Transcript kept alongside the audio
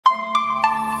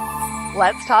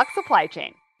Let's talk supply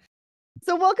chain.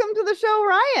 So, welcome to the show,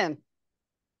 Ryan.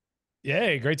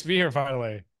 Yay, great to be here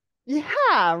finally.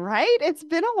 Yeah, right. It's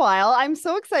been a while. I'm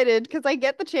so excited because I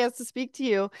get the chance to speak to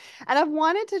you, and I've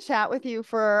wanted to chat with you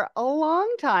for a long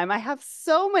time. I have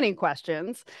so many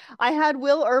questions. I had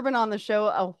Will Urban on the show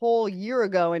a whole year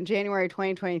ago in January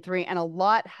 2023, and a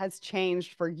lot has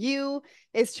changed for you.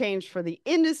 It's changed for the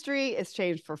industry, it's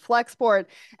changed for Flexport.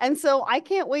 And so I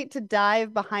can't wait to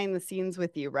dive behind the scenes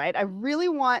with you, right? I really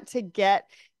want to get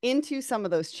into some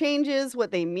of those changes, what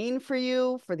they mean for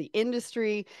you, for the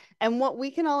industry, and what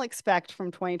we can all expect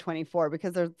from 2024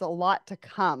 because there's a lot to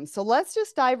come. So let's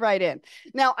just dive right in.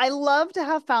 Now, I love to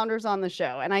have founders on the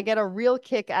show, and I get a real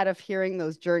kick out of hearing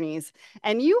those journeys.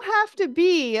 And you have to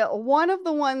be one of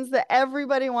the ones that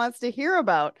everybody wants to hear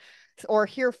about or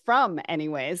hear from,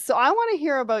 anyways. So I want to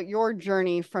hear about your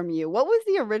journey from you. What was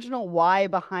the original why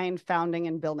behind founding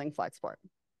and building Flexport?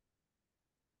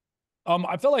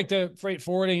 I felt like the freight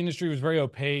forwarding industry was very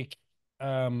opaque,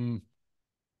 um,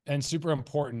 and super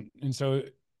important. And so,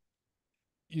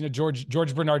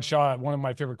 George Bernard Shaw, one of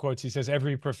my favorite quotes, he says,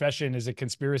 "Every profession is a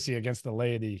conspiracy against the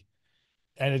laity."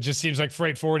 And it just seems like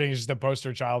freight forwarding is just a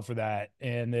poster child for that.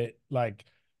 And it like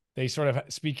they sort of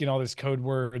speak in all this code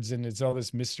words, and it's all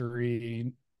this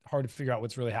mystery, hard to figure out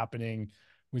what's really happening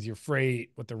with your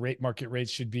freight, what the market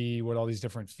rates should be, what all these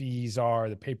different fees are,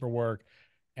 the paperwork.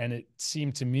 And it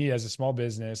seemed to me as a small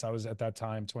business, I was at that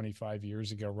time 25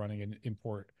 years ago running an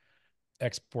import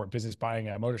export business,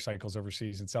 buying motorcycles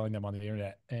overseas and selling them on the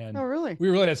internet. Oh, And really? we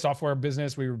were really a software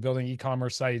business. We were building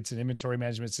e-commerce sites and inventory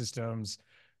management systems,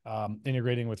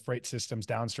 integrating with freight systems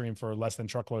downstream for less than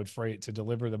truckload freight to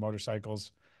deliver the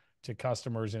motorcycles to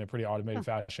customers in a pretty Huh. automated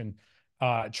fashion.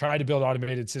 Tried to build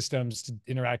automated systems to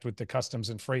interact with the customs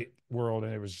and freight world,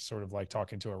 and it was sort of like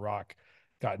talking to a rock.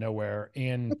 Got nowhere.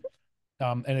 And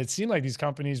it seemed like these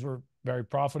companies were very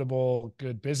profitable,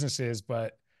 good businesses,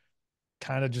 but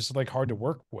kind of just like hard to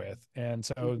work with. And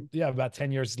so, Mhm. yeah, about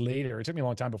 10 years later, it took me a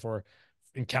long time before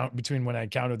between when I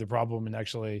encountered the problem and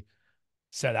actually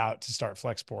set out to start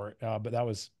Flexport. But that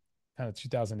was kind of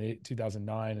 2008,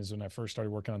 2009 is when I first started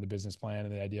working on the business plan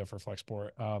and the idea for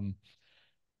Flexport.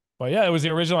 But yeah, it was the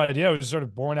original idea. It was sort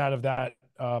of born out of that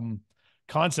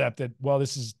concept that, well,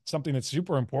 this is something that's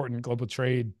super important, global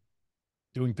trade,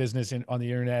 doing business on the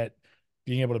internet,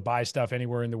 being able to buy stuff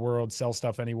anywhere in the world, sell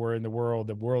stuff anywhere in the world.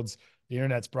 The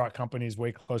internet's brought companies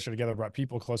way closer together, brought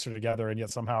people closer together, and yet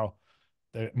somehow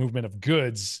the movement of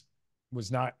goods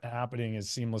was not happening as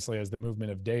seamlessly as the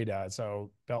movement of data.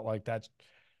 So felt like that's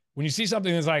when you see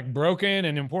something that's like broken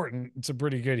and important, it's a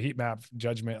pretty good heat map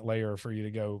judgment layer for you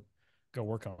to go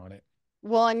work on it.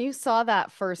 Well, and you saw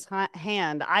that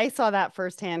firsthand. I saw that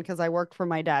firsthand because I worked for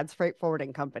my dad's freight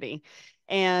forwarding company.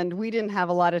 And we didn't have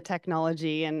a lot of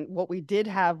technology. And what we did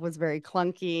have was very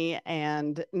clunky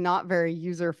and not very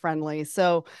user friendly.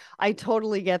 So I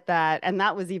totally get that. And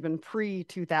that was even pre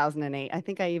 2008. I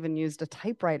think I even used a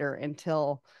typewriter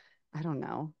until, I don't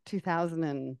know,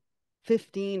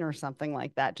 2015 or something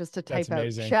like that, just to That's type out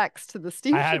amazing. checks to the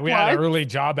steamship We had an lines. early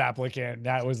job applicant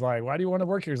that was like, "Why do you want to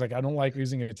work here?" He's like, "I don't like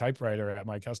using a typewriter at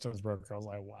my customs broker." I was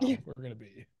like, "Wow, Somebody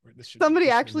this should be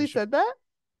actually mission." said that.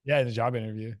 Yeah, in the job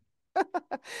interview.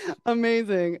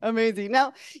 Amazing, amazing.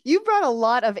 Now, you brought a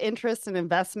lot of interest and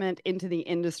investment into the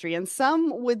industry, and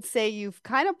some would say you've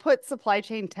kind of put supply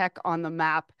chain tech on the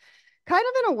map, kind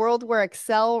of in a world where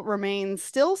Excel remains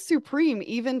still supreme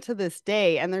even to this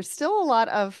day. And there's still a lot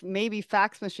of maybe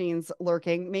fax machines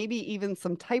lurking, maybe even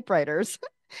some typewriters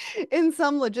in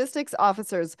some logistics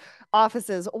offices.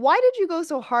 Why did you go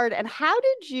so hard, and how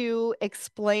did you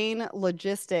explain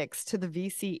logistics to the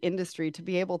VC industry to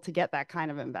be able to get that kind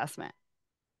of investment?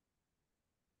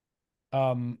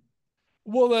 Um,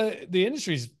 well, the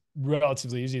industry is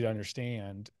relatively easy to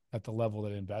understand at the level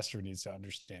that an investor needs to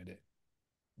understand it,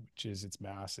 which is it's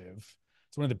massive.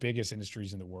 It's one of the biggest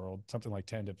industries in the world, something like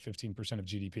 10 to 15% of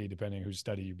GDP, depending whose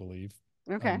study you believe.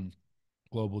 Okay. Um,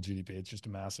 Global GDP. It's just a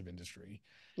massive industry.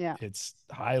 Yeah. It's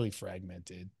highly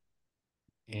fragmented,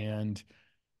 and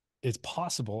it's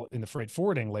possible in the freight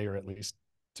forwarding layer, at least,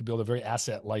 to build a very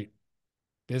asset light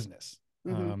business.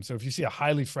 Hmm. So if you see a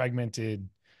highly fragmented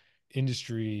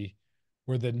industry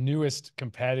where the newest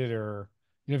competitor,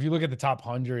 if you look at the top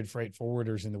 100 freight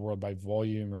forwarders in the world by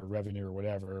volume or revenue or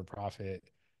whatever, or profit,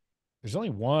 there's only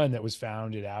one that was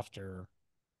founded after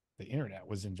the internet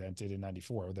was invented in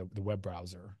 94, the web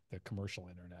browser, the commercial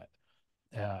internet.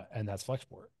 And that's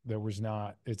Flexport. There was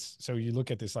not, it's so you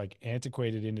look at this like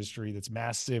antiquated industry that's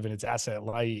massive and it's asset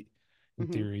light in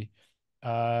Hmm. theory.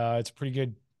 It's pretty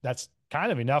good. That's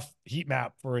kind of enough heat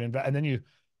map for an invest. And then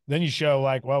then you show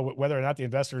like, well, whether or not the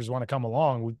investors want to come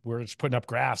along, we're just putting up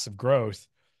graphs of growth.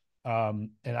 And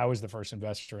I was the first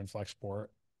investor in Flexport.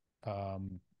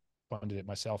 Um, Funded it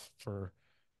myself for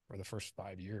the first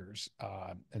 5 years.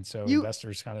 And so You,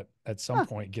 investors kind of at some huh,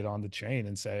 point get on the chain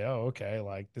and say, oh, okay,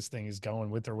 like this thing is going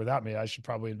with or without me. I should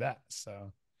probably invest.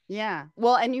 So yeah.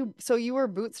 Well, and so you were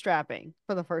bootstrapping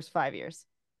for the first 5 years.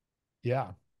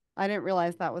 yeah. I didn't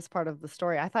realize that was part of the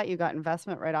story. I thought you got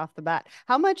investment right off the bat.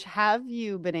 How much have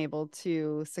you been able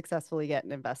to successfully get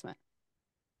an investment?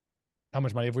 How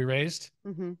much money have we raised?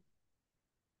 Hmm.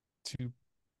 Two,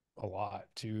 a lot,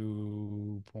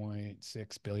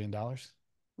 $2.6 billion.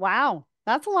 Wow,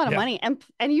 that's a lot of Yeah. money. And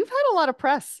you've had a lot of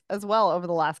press as well over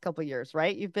the last couple of years,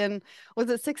 right? You've been, was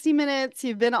it 60 Minutes?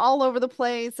 You've been all over the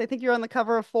place. I think you're on the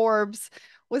cover of Forbes.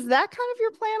 Was that kind of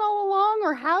your plan all along,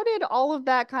 or how did all of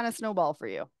that kind of snowball for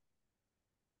you?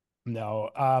 No,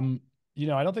 I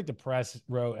don't think the press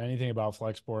wrote anything about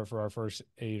Flexport for our first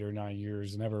 8 or 9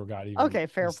 years. Never got even Okay,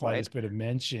 the fair point. slightest bit of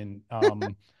mention.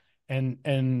 And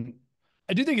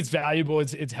I do think it's valuable.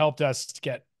 It's helped us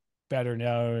get better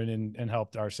known and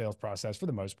helped our sales process for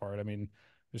the most part. I mean,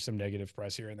 there's some negative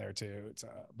press here and there too.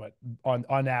 But on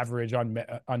average, on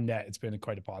net, it's been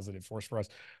quite a positive force for us.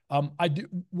 I do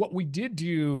what we did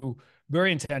do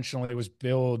very intentionally was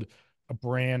build a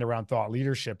brand around thought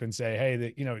leadership and say,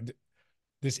 hey,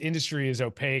 this industry is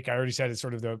opaque. I already said it's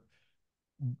sort of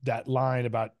that line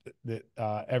about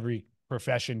every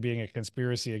profession being a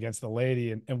conspiracy against the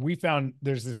lady. And we found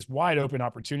there's this wide open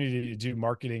opportunity to do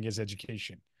marketing as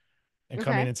education and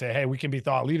come in Okay. and say, hey, we can be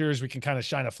thought leaders. We can kind of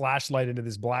shine a flashlight into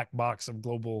this black box of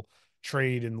global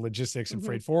trade and logistics and Hmm.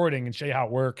 freight forwarding and show you how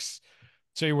it works,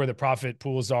 show you where the profit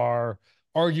pools are,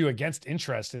 argue against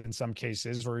interest in some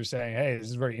cases where you're saying, hey, this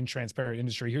is a very intransparent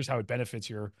industry. Here's how it benefits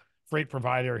your freight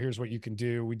provider. Here's what you can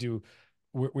do.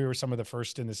 We were some of the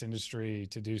first in this industry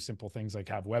to do simple things like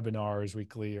have webinars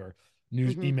weekly or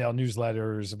Hmm. email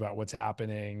newsletters about what's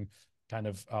happening, kind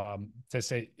of to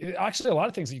say actually a lot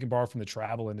of things that you can borrow from the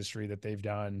travel industry that they've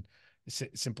done,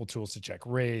 simple tools to check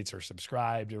rates or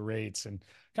subscribe to rates and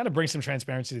kind of bring some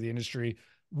transparency to the industry.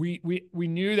 We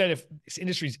knew that if this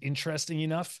industry is interesting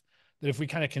enough, that if we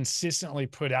kind of consistently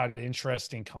put out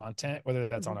interesting content, whether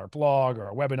that's Hmm. on our blog or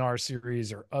our webinar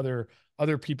series or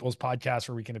other people's podcasts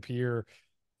where we can appear,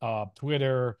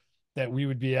 Twitter, that we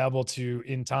would be able to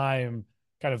in time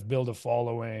kind of build a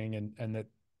following and that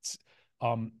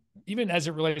um, even as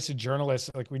it relates to journalists,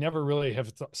 like we never really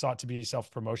have sought to be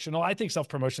self-promotional. I think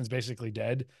self-promotion is basically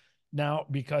dead now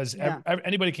because Yeah,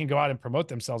 anybody can go out and promote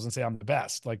themselves and say I'm the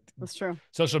best. Like that's true.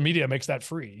 social media makes that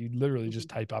free. You literally Mhm. just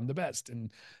type I'm the best, and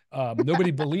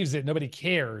nobody believes it. Nobody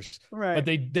cares, but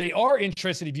Right. they are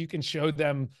interested if you can show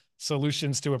them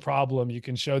solutions to a problem. You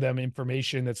can show them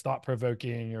information that's thought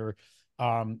provoking or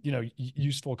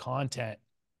useful content.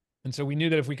 And so we knew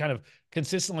that if we kind of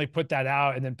consistently put that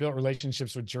out and then built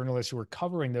relationships with journalists who were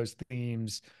covering those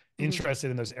themes, Hmm. interested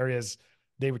in those areas,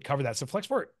 they would cover that. So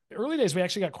Flexport, early days, we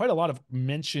actually got quite a lot of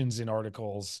mentions in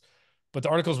articles, but the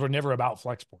articles were never about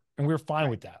Flexport. And we were fine Right.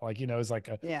 with that. Like, it's like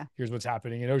Yeah. here's what's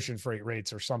happening in ocean freight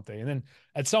rates or something. And then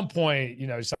at some point,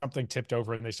 something tipped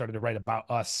over and they started to write about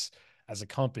us as a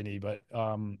company. But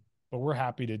we're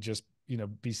happy to just,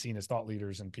 be seen as thought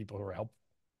leaders and people who are helpful.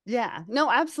 Yeah,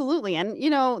 no, absolutely. And,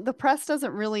 the press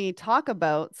doesn't really talk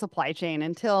about supply chain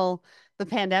until the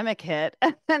pandemic hit.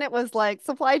 And it was like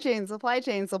supply chain, supply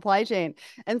chain, supply chain.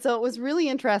 And so it was really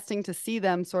interesting to see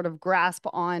them sort of grasp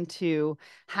onto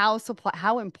how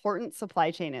important supply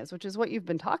chain is, which is what you've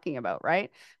been talking about, right?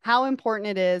 How important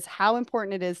it is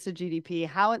to GDP,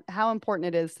 how important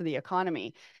it is to the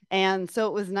economy. And so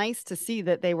it was nice to see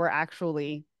that they were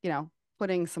actually,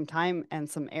 putting some time and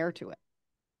some air to it.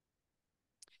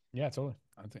 Yeah, totally.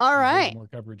 I think All deserves right. more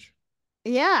coverage.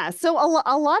 Yeah. So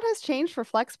a lot has changed for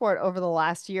Flexport over the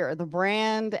last year. The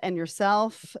brand and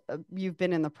yourself, you've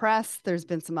been in the press. There's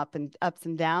been some ups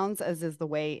and downs, as is the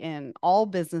way in all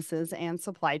businesses and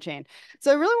supply chain. So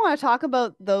I really want to talk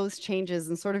about those changes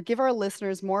and sort of give our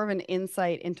listeners more of an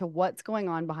insight into what's going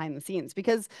on behind the scenes,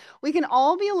 because we can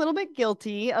all be a little bit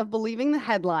guilty of believing the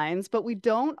headlines, but we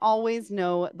don't always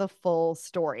know the full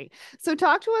story. So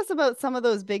talk to us about some of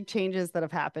those big changes that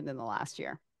have happened in the last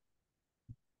year.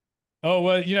 Oh,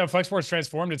 well, Flexport's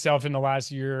transformed itself in the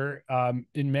last year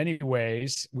in many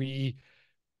ways. We've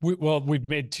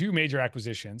made two major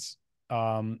acquisitions.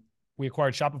 Um, we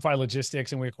acquired Shopify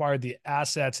Logistics and we acquired the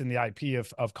assets and the IP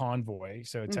of Convoy,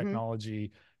 so a Hmm.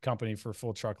 technology company for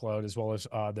full truckload, as well as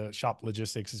the Shop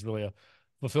Logistics is really a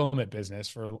fulfillment business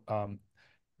for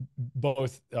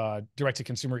both direct to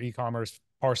consumer e-commerce,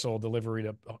 parcel delivery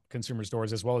to consumers'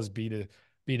 doors, as well as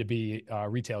B2B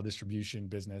retail distribution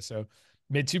business. So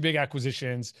made two big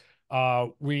acquisitions.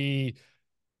 We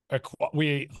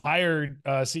hired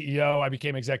a CEO. I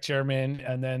became exec chairman,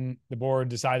 and then the board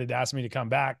decided to ask me to come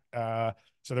back.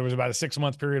 So there was about a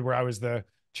 6-month period where I was the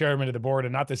chairman of the board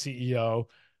and not the CEO.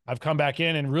 I've come back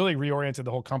in and really reoriented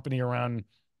the whole company around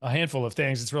a handful of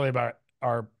things. It's really about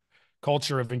our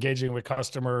culture of engaging with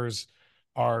customers,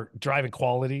 our driving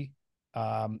quality,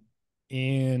 and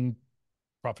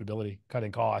profitability,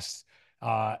 cutting costs.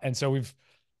 And so we've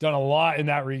done a lot in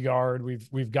that regard.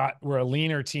 We're a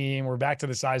leaner team. We're back to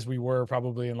the size we were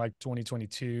probably in like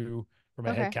 2022 from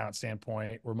a Okay. headcount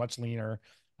standpoint. We're much leaner.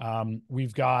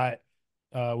 We've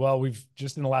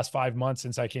just in the last 5 months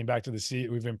since I came back to the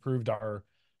seat, we've improved our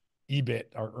EBIT,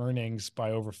 our earnings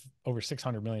by over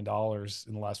 $600 million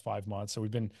in the last 5 months. So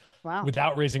we've been, Wow.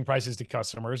 without raising prices to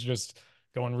customers, just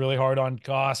going really hard on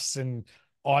costs and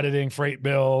auditing freight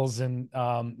bills and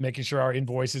making sure our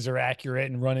invoices are accurate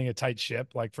and running a tight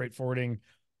ship. Like freight forwarding,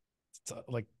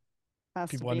 like Has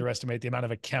to people be. underestimate the amount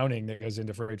of accounting that goes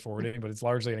into freight forwarding, but it's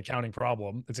largely an accounting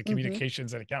problem. It's a Mm-hmm.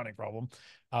 communications and accounting problem.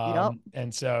 Yep.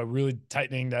 And so really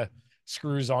tightening the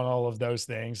screws on all of those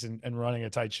things and running a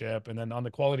tight ship. And then on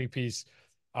the quality piece,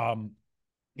 um,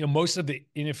 most of the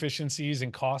inefficiencies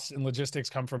and costs in logistics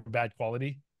come from bad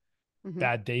quality, Mm-hmm.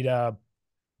 bad data,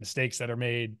 mistakes that are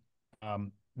made.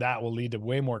 That will lead to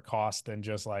way more cost than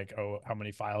just like, oh, how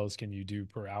many files can you do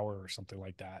per hour or something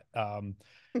like that.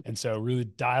 And so really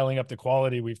dialing up the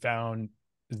quality we found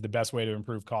is the best way to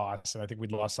improve costs. And I think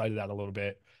we'd lost sight of that a little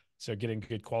bit. So getting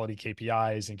good quality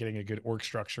KPIs and getting a good org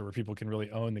structure where people can really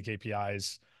own the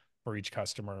KPIs for each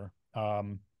customer. A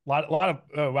lot of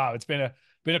oh, wow, it's been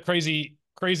a crazy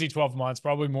 12 months,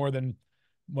 probably more than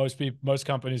most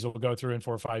companies will go through in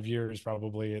 4 or 5 years,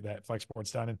 probably that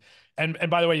Flexport's done. And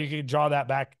by the way, you can draw that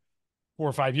back 4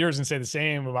 or 5 years and say the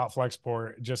same about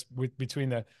Flexport, just between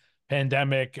the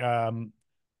pandemic,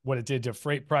 what it did to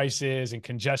freight prices and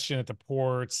congestion at the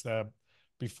ports, the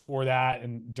before that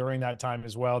and during that time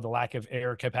as well, the lack of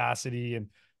air capacity and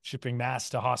shipping masks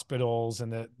to hospitals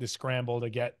and the scramble to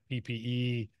get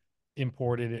PPE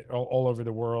imported all over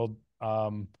the world.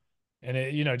 And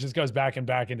it, just goes back and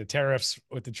back into tariffs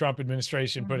with the Trump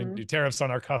administration putting Mm-hmm. new tariffs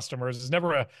on our customers. It's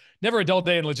never a dull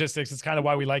day in logistics. It's kind of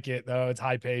why we like it, though. It's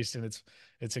high paced and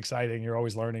it's exciting. You're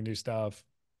always learning new stuff.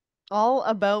 All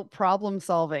about problem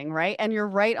solving, right? And you're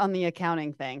right on the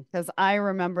accounting thing, because I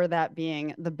remember that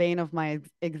being the bane of my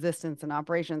existence in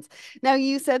operations. Now,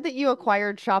 you said that you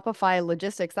acquired Shopify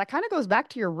Logistics. That kind of goes back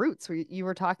to your roots where you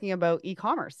were talking about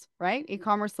e-commerce, right?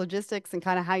 E-commerce logistics and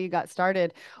kind of how you got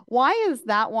started. Why is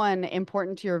that one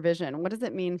important to your vision? What does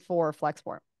it mean for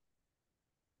Flexport?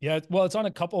 Yeah, well, it's on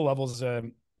a couple of levels.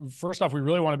 First off, we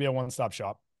really want to be a one-stop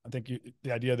shop. I think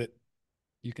the idea that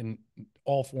you can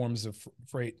all forms of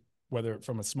freight, whether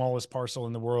from the smallest parcel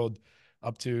in the world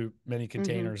up to many Mm-hmm.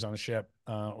 containers on a ship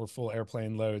or full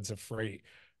airplane loads of freight,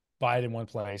 buy it in one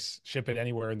place, ship it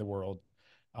anywhere in the world,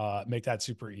 make that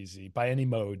super easy by any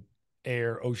mode,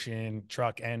 air, ocean,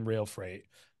 truck, and rail freight.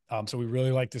 So we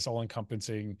really like this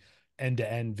all-encompassing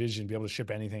end-to-end vision, be able to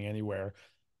ship anything anywhere.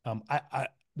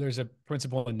 There's a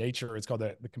principle in nature. It's called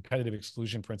the competitive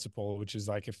exclusion principle, which is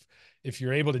like if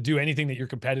you're able to do anything that your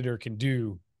competitor can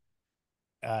do,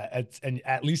 and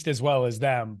at least as well as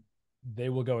them, they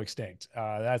will go extinct.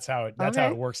 That's how it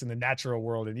Okay. works in the natural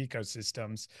world and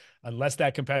ecosystems. Unless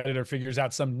that competitor figures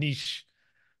out some niche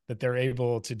that they're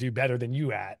able to do better than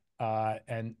you at.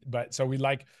 But so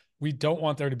we don't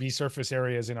want there to be surface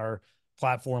areas in our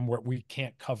platform where we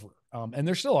can't cover. And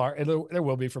there still are, and there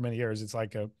will be for many years. It's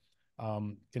like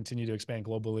continue to expand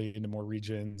globally into more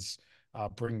regions.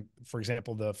 Bring, for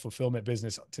example, the fulfillment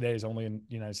business today is only in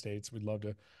the United States. We'd love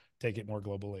to take it more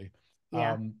globally.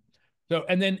 Yeah. Um,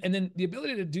 and then the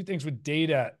ability to do things with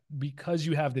data because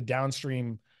you have the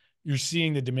downstream, you're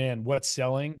seeing the demand, what's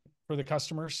selling for the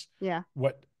customers, Yeah.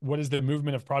 what is the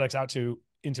movement of products out to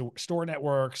into store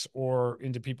networks or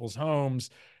into people's homes,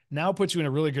 now puts you in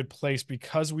a really good place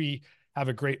because we have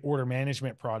a great order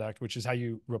management product, which is how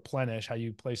you replenish, how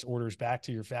you place orders back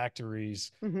to your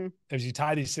factories. Mm-hmm. As you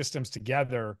tie these systems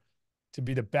together to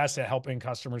be the best at helping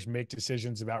customers make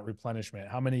decisions about replenishment,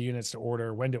 how many units to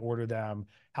order, when to order them,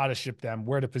 how to ship them,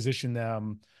 where to position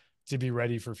them to be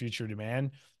ready for future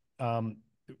demand. Um,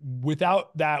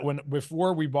 Without that,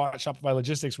 before we bought Shopify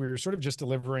Logistics, we were sort of just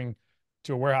delivering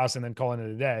to a warehouse and then calling it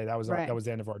a day. That Right. was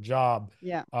the end of our job.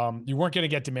 Yeah. You weren't going to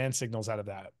get demand signals out of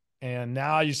that, and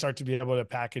now you start to be able to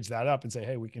package that up and say,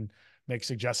 hey, we can make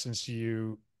suggestions to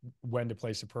you when to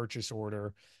place a purchase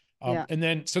order. Yeah. And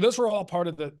then, so those were all part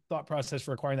of the thought process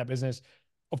for acquiring that business.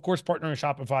 Of course, partnering with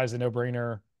Shopify is a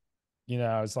no-brainer.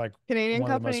 It's like Canadian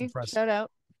one of the most company, impressive, shout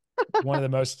out. one of the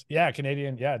most, yeah,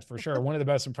 Canadian, yeah, for sure. One of the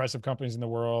most impressive companies in the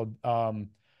world.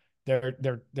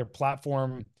 Their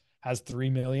platform has 3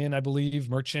 million, I believe,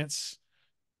 merchants.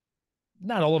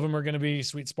 Not all of them are going to be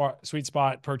sweet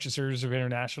spot purchasers of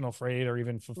international freight or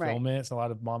even Right. fulfillment. It's a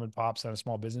lot of mom and pops have a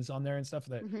small business on there and stuff,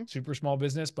 that Hmm. super small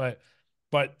business. But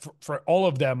for all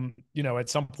of them, at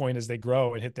some point as they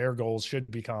grow and hit their goals,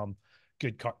 should become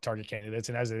good target candidates.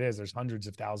 And as it is, there's hundreds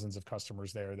of thousands of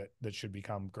customers there that should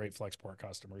become great Flexport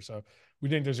customers. So we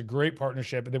think there's a great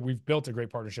partnership, and that we've built a great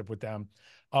partnership with them.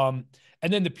 Um,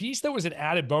 and then the piece that was an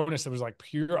added bonus that was like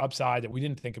pure upside that we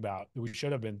didn't think about, that we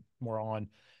should have been more on,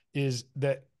 is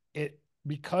that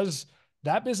because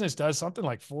that business does something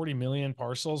like 40 million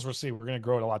parcels. We'll see. We're going to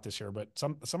grow it a lot this year, but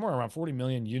somewhere around 40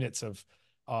 million units of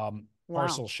Wow.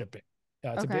 parcel shipping.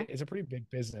 Okay. It's a pretty big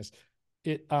business.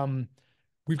 It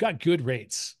We've got good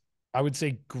rates. I would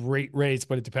say great rates,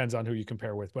 but it depends on who you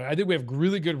compare with. But I think we have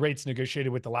really good rates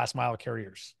negotiated with the last mile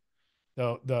carriers,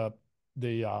 the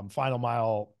final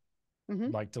mile Hmm.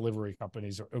 like delivery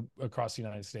companies across the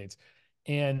United States.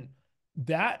 And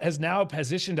that has now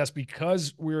positioned us,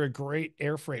 because we're a great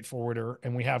air freight forwarder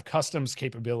and we have customs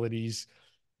capabilities.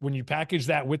 When you package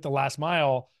that with the last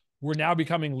mile, we have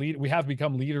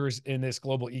become leaders in this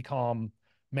global e-com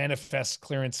manifest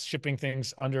clearance shipping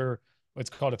things under what's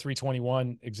called a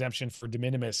 321 exemption for de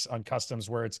minimis on customs,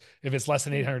 where if it's less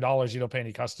than $800, you don't pay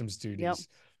any customs Yep. duties.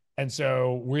 And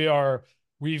so we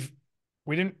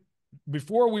didn't,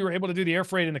 before we were able to do the air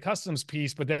freight and the customs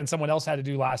piece, but then someone else had to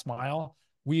do last mile.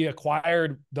 We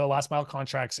acquired the last mile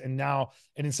contracts, and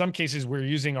in some cases, we're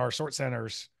using our sort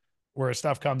centers where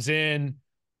stuff comes in,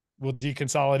 we'll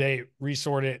deconsolidate,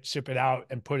 resort it, ship it out,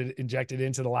 and inject it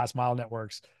into the last mile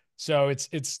networks. So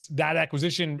it's that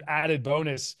acquisition added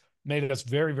bonus made us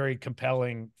very, very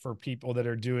compelling for people that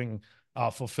are doing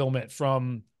fulfillment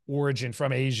from origin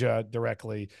from Asia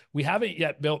directly. We haven't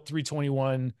yet built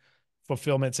 321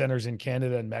 fulfillment centers in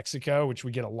Canada and Mexico, which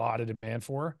we get a lot of demand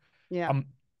for. Yeah. To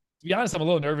be honest, I'm a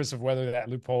little nervous of whether that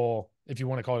loophole, if you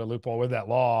want to call it a loophole, whether that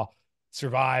law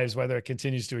survives, whether it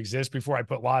continues to exist before I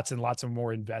put lots and lots of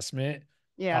more investment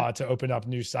Yeah. to open up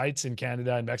new sites in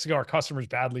Canada and Mexico. Our customers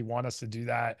badly want us to do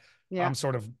that. Yeah. I'm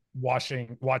sort of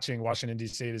watching Washington,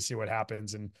 D.C. to see what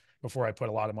happens, and before I put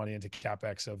a lot of money into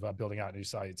CapEx of building out new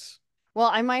sites. Well,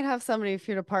 I might have somebody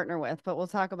for you to partner with, but we'll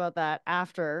talk about that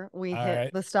after we All hit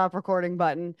right. the stop recording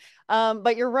button.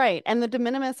 But you're right. And the de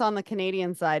minimis on the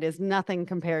Canadian side is nothing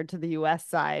compared to the US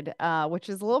side, which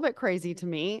is a little bit crazy to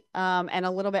me, and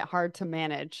a little bit hard to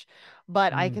manage.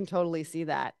 But I Mm. can totally see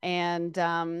that. And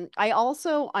I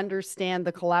also understand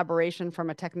the collaboration from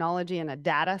a technology and a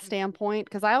data standpoint,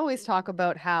 because I always talk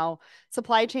about how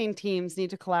supply chain teams need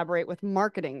to collaborate with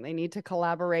marketing, they need to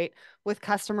collaborate with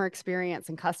customer experience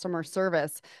and customer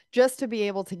service just to be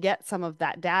able to get some of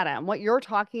that data. And what you're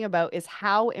talking about is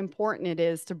how important it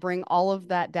is to bring all of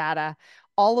that data,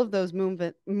 all of those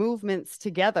movements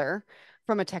together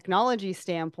from a technology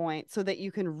standpoint so that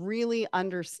you can really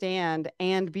understand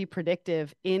and be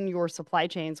predictive in your supply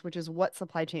chains, which is what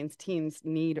supply chains teams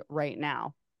need right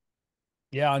now.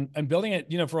 Yeah, and building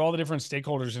it, for all the different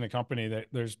stakeholders in a company, that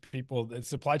there's people that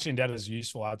supply chain data is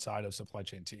useful outside of supply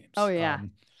chain Oh, teams. yeah.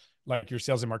 Like your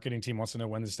sales and marketing team wants to know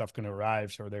when the stuff going to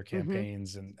arrive, or their Hmm.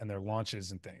 campaigns and their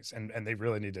launches and things. And they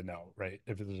really need to know, right?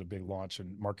 If there's a big launch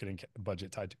and marketing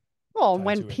budget Well, tied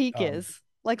when to it. peak is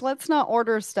like, let's not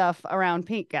order stuff around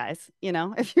peak, guys,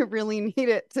 if you really need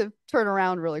it to turn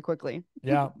around really quickly.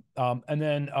 Yeah. And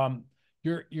then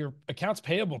your accounts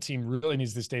payable team really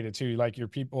needs this data too. Like your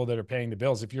people that are paying the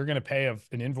bills. If you're going to pay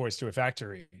an invoice to a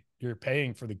factory, you're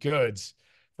paying for the goods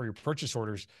for your purchase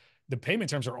orders. The payment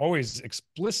terms are always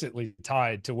explicitly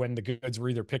tied to when the goods were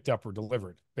either picked up or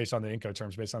delivered based on the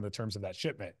Incoterms, based on the terms of that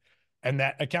shipment. And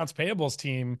that accounts payables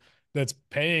team that's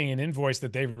paying an invoice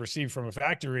that they've received from a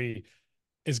factory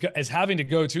is having to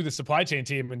go to the supply chain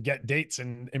team and get dates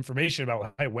and information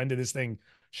about, hey, when did this thing,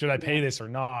 should I Yeah. pay this or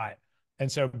not?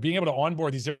 And so being able to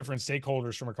onboard these different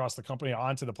stakeholders from across the company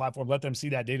onto the platform, let them see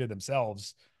that data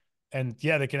themselves. And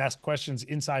yeah, they can ask questions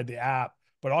inside the app,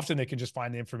 but often they can just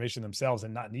find the information themselves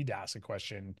and not need to ask a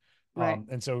question. Right.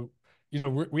 And so,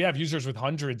 we have users with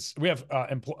hundreds, we have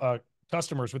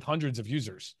customers with hundreds of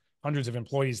users, hundreds of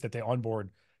employees that they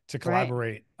onboard to Right.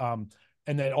 collaborate.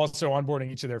 And then also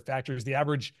onboarding each of their factories. The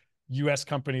average US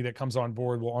company that comes on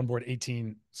board will onboard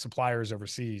 18 suppliers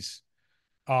overseas.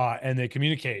 And they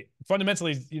communicate.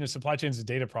 Fundamentally, supply chain is a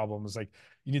data problem. It's like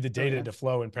you need the Oh, data yeah. to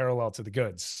flow in parallel to the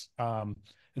goods. And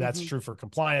that's Hmm. true for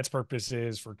compliance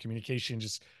purposes, for communication,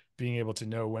 just being able to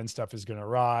know when stuff is going to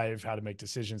arrive, how to make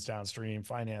decisions downstream,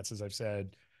 finance, as I've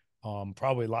said.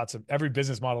 Probably lots of every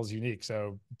business model is unique.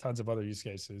 So tons of other use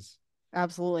cases.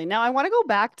 Absolutely. Now, I want to go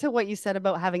back to what you said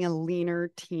about having a leaner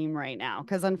team right now,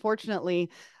 because unfortunately,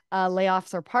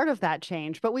 layoffs are part of that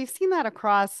change. But we've seen that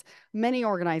across many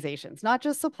organizations, not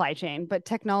just supply chain, but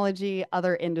technology,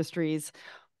 other industries.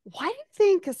 Why do you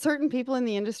think certain people in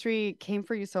the industry came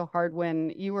for you so hard when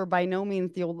you were by no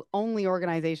means the only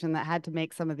organization that had to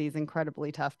make some of these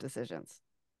incredibly tough decisions?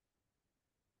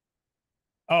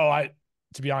 Oh,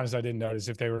 to be honest, I didn't notice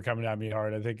if they were coming at me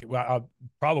hard. I think, well,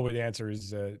 probably the answer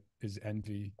is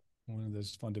envy, one of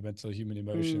those fundamental human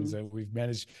emotions Mm, that we've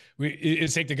managed.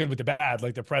 It's take the good with the bad.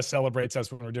 Like the press celebrates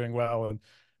us when we're doing well and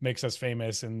makes us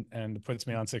famous and puts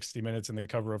me on 60 Minutes in the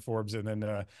cover of Forbes. And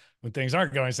then when things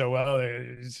aren't going so well,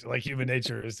 it's like human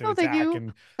nature is to no, thank attack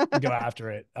you. and go after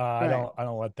it. Right. I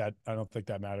don't let that. I don't think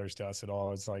that matters to us at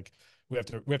all. It's like we have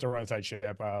to run a tight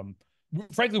ship.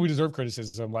 Frankly, we deserve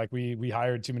criticism. Like we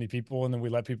hired too many people and then we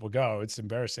let people go. It's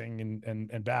embarrassing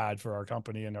and bad for our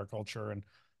company and our culture. And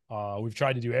we've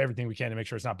tried to do everything we can to make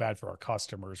sure it's not bad for our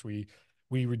customers. We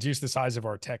reduced the size of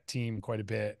our tech team quite a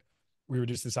bit. We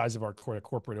reduced the size of our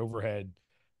corporate overhead,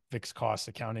 fixed costs,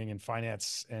 accounting and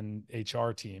finance and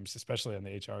HR teams, especially on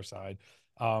the HR side.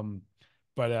 Um,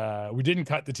 but we didn't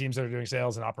cut the teams that are doing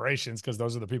sales and operations because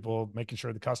those are the people making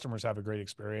sure the customers have a great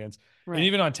experience. And Right.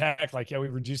 even on tech, like, yeah, we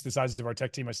reduced the size of our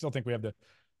tech team. I still think we have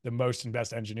the most and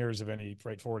best engineers of any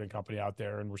freight forwarding company out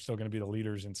there, and we're still going to be the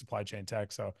leaders in supply chain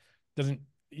tech. So it doesn't,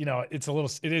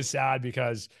 it is sad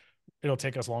because it'll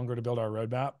take us longer to build our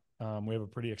roadmap. We have a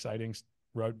pretty exciting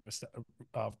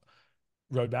uh,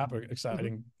 roadmap, or Mhm.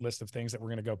 exciting list of things that we're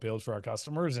going to go build for our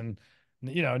customers. And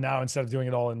now instead of doing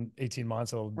it all in 18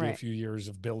 months, it'll be a Right. few years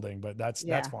of building, but that's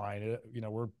Yeah. fine.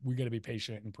 We're going to be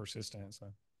patient and persistent. So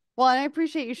Well, and I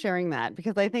appreciate you sharing that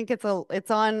because I think it's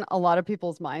on a lot of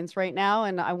people's minds right now,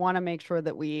 and I want to make sure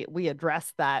that we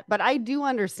address that. But I do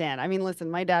understand. I mean, listen,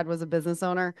 my dad was a business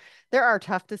owner. There are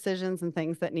tough decisions and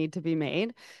things that need to be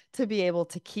made to be able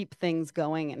to keep things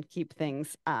going and keep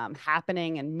things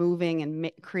happening and moving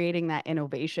and creating that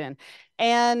innovation.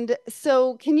 And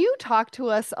so, can you talk to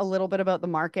us a little bit about the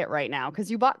market right now? Because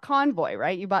you bought Convoy,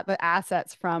 right? You bought the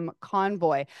assets from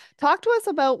Convoy. Talk to us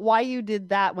about why you did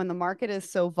that when the market is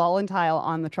so volatile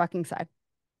on the trucking side.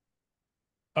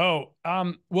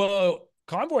 well,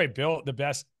 Convoy built the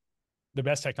best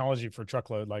technology for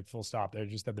truckload, like full stop. They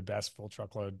just have the best full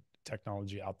truckload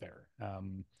technology out there.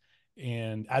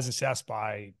 And as assessed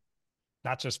by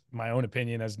not just my own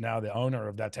opinion as now the owner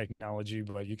of that technology,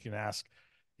 but you can ask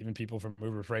even people from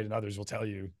Uber Freight and others will tell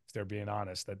you, if they're being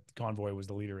honest, that Convoy was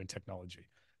the leader in technology.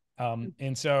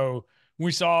 And so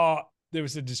we saw there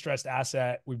was a distressed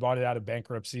asset. We bought it out of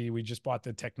bankruptcy. We just bought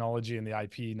the technology and the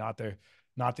IP, not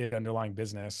the underlying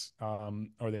business,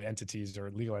 or the entities or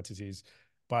legal entities.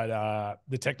 But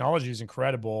the technology is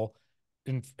incredible.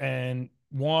 And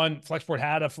one, Flexport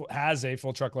has a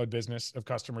full truckload business of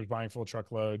customers buying full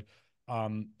truckload.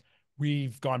 Um,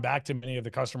 we've gone back to many of the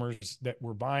customers that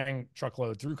were buying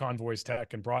truckload through Convoy's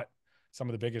tech and brought some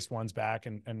of the biggest ones back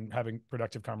and having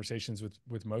productive conversations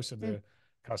with most of Mm, the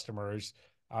customers.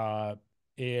 Uh,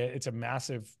 it's a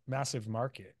massive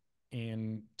market,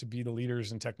 and to be the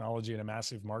leaders in technology in a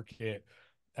massive market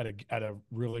at a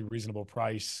really reasonable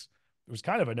price, it was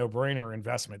kind of a no-brainer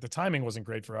investment. The timing wasn't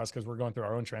great for us because we're going through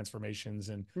our own transformations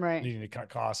and right. needing to cut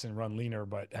costs and run leaner.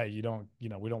 But hey, we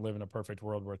don't live in a perfect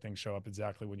world where things show up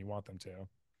exactly when you want them to.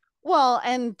 Well,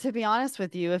 and to be honest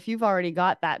with you, if you've already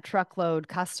got that truckload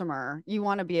customer, you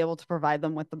want to be able to provide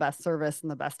them with the best service and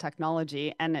the best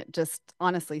technology. And it just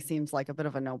honestly seems like a bit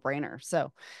of a no-brainer.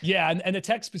 So, Yeah, and the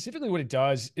tech specifically, what it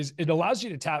does is it allows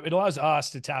us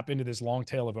to tap into this long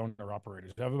tail of owner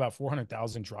operators. We have about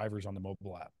 400,000 drivers on the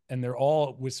mobile app, and they're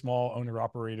all with small owner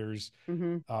operators,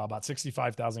 mhm, about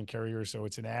 65,000 carriers. So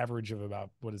it's an average of about,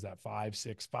 what is that, five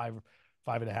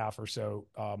and a half or so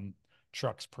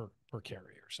trucks per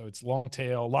carrier. So it's long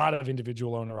tail, a lot of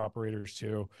individual owner operators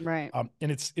too. right,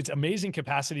 And it's amazing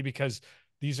capacity because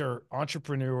these are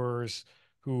entrepreneurs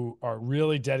who are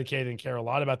really dedicated and care a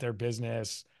lot about their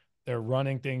business. They're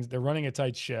running a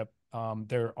tight ship.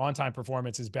 Their on-time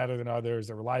performance is better than others.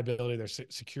 Their reliability, their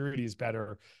security is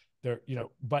better.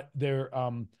 But they're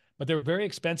very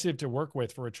expensive to work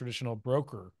with for a traditional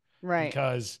broker right.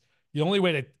 because the only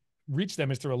way to reach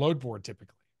them is through a load board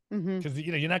typically. Mhm, Because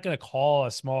you're not going to call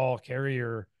a small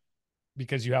carrier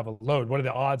because you have a load. What are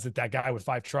the odds that that guy with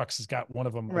 5 trucks has got one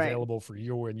of them right. available for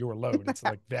you and your load? It's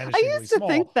like I vanishingly used to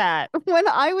think small. that when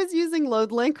I was using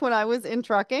LoadLink when I was in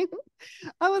trucking,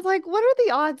 I was like, what are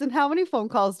the odds and how many phone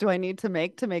calls do I need to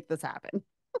make this happen?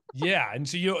 Yeah, and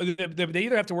so they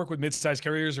either have to work with mid-sized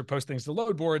carriers or post things to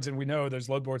load boards, and we know those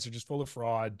load boards are just full of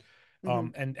fraud. Hmm.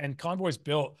 And Convoy's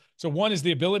built. So one is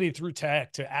the ability through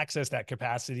tech to access that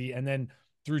capacity, and then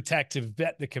through tech to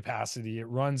vet the capacity. It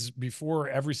runs before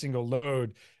every single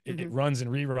load. It Hmm. runs and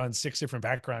reruns 6 different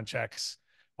background checks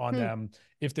on Hmm. them.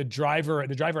 If the driver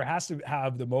has to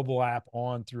have the mobile app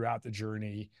on throughout the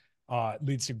journey,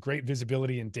 leads to great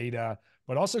visibility and data,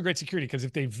 but also great security because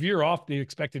if they veer off the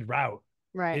expected route,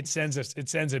 Right. it sends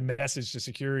a message to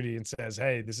security and says,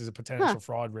 "Hey, this is a Huh. potential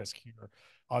fraud risk here."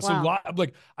 So Wow.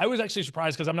 like I was actually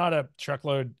surprised because I'm not a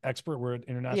truckload expert. We're an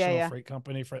Yeah, international yeah. freight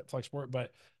company for Flexport,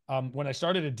 but when I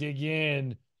started to dig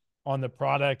in on the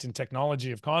product and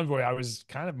technology of Convoy, I was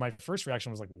kind of my first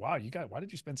reaction was like, "Wow, why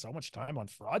did you spend so much time on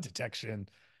fraud detection?"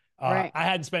 Right. I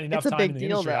hadn't spent It's enough a time big in the deal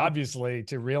industry, though. obviously,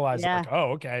 to realize Yeah. like,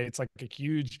 oh, okay, it's like a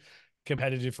huge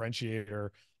competitive differentiator.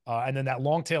 And then that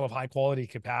long tail of high quality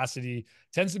capacity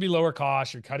tends to be lower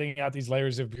cost. You're cutting out these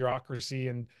layers of bureaucracy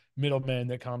and middlemen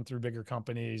that come through bigger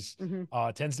companies. Hmm.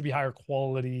 Tends to be higher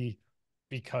quality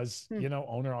because Hmm.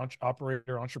 owner,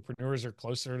 operator, entrepreneurs are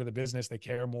closer to the business. They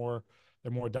care more.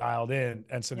 They're more dialed in,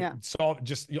 and so Yeah.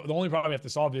 the only problem you have to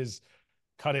solve is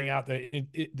cutting out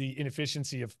the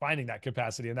inefficiency of finding that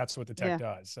capacity, and that's what the tech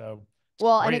Yeah. does. So it's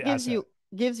Well, a and great it asset.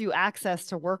 gives you access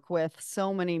to work with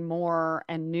so many more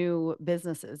and new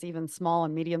businesses, even small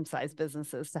and medium-sized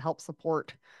businesses to help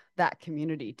support that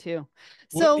community too.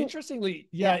 Well, So, interestingly,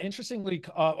 yeah.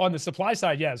 on the supply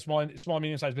side, yeah, small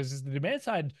medium sized business. The demand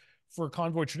side for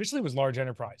Convoy traditionally was large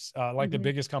enterprise, like the Hmm.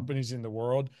 biggest companies in the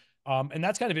world. And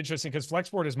that's kind of interesting because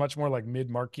Flexport is much more like mid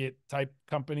market type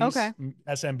companies, Okay.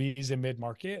 SMBs and mid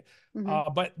market. Hmm.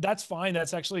 But that's fine.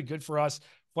 That's actually good for us.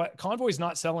 Convoy is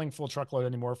not selling full truckload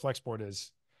anymore. Flexport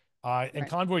is. And Right.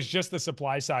 Convoy is just the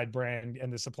supply side brand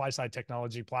and the supply side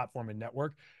technology platform and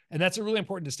network. And that's a really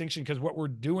important distinction because what we're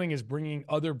doing is bringing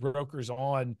other brokers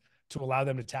on to allow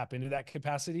them to tap into that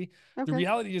capacity. The Okay.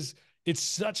 reality is, it's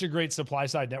such a great supply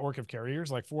side network of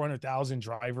carriers, like 400,000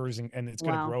 drivers, and it's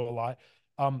going to Wow. grow a lot.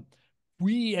 Um,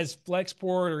 we, as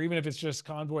Flexport, or even if it's just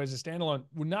Convoy as a standalone,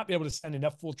 would not be able to send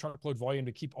enough full truckload volume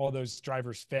to keep all those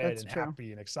drivers fed That's and true.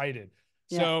 happy and excited.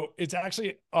 Yeah. So it's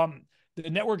actually the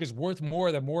network is worth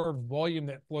more. The more volume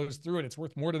that flows through it, it's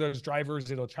worth more to those drivers.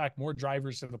 It'll attract more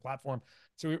drivers to the platform.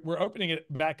 So we're opening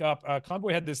it back up.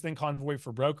 Convoy had this thing, Convoy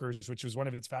for Brokers, which was one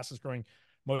of its fastest growing,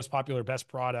 most popular, best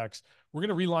products. We're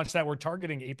going to relaunch that. We're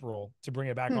targeting April to bring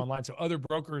it back Hmm. online so other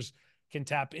brokers can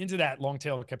tap into that long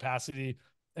tail capacity.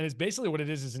 And it's basically what it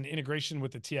is an integration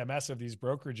with the TMS of these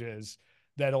brokerages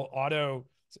that'll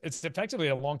it's effectively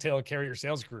a long tail carrier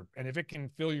sales group. And if it can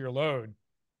fill your load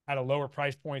at a lower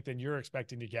price point than you're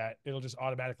expecting to get, it'll just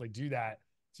automatically do that.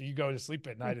 So you go to sleep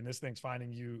at Hmm. night and this thing's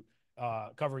finding you,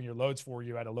 covering your loads for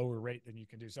you at a lower rate than you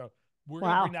can do. So we're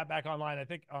going to bring Wow. that back online. I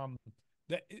think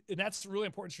and that's really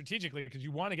important strategically because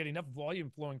you want to get enough volume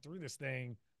flowing through this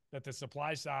thing that the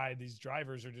supply side, these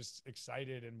drivers are just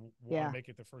excited and want to Yeah. make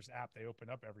it the first app they open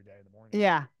up every day in the morning.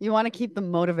 Yeah, you want to keep them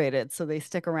motivated so they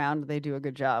stick around, they do a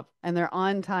good job, and their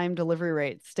on-time delivery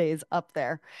rate stays up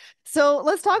there. So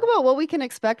let's talk Yep. about what we can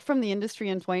expect from the industry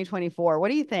in 2024. What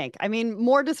do you think? I mean,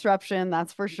 more disruption,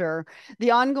 that's for sure.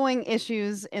 The ongoing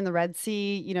issues in the Red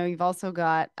Sea, you've also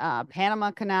got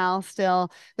Panama Canal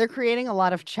still. They're creating a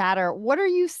lot of chatter. What are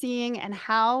you seeing, and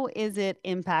how is it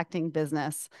impacting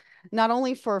business, not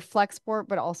only for Flexport,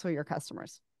 but also your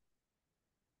customers?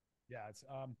 Yeah, it's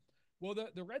well,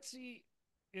 the Red Sea,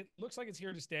 it looks like it's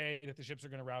here to stay. That the ships are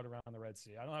going to route around the Red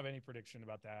Sea. I don't have any prediction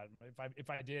about that. If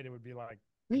I did, it would be like,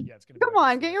 yeah, it's going to be Come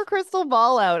like a on, get Suez your trip. crystal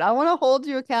ball out. I want to hold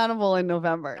you accountable in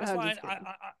November. That's No, fine. just kidding.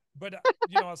 But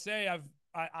I'll say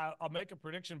I'll make a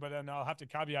prediction, but then I'll have to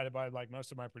caveat it by like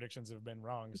most of my predictions have been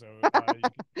wrong. So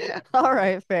you have to All be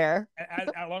right, fair.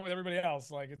 along with everybody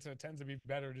else. Like it tends to be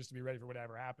better just to be ready for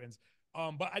whatever happens.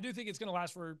 But I do think it's going to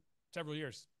last for several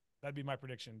years. That'd be my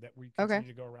prediction that we Okay.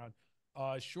 continue to go around.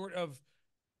 Short of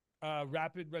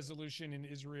rapid resolution in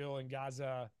Israel and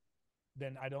Gaza,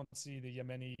 then I don't see the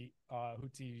Yemeni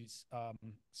Houthis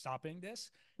stopping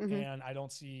this. Hmm. And I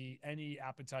don't see any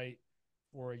appetite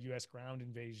for a U.S. ground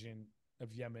invasion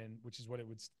of Yemen, which is what it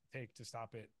would take to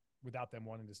stop it without them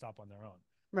wanting to stop on their own.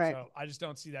 Right. So I just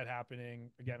don't see that happening.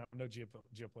 Again, I'm no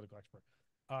geopolitical expert.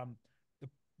 Um, the,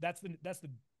 that's the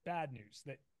bad news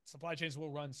that supply chains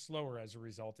will run slower as a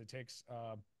result. It takes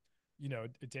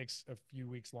it takes a few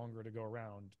weeks longer to go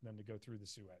around than to go through the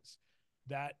Suez.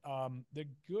 That the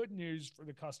good news for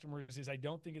the customers is I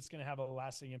don't think it's going to have a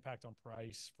lasting impact on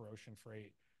price for ocean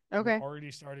freight. We're Okay.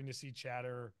 already starting to see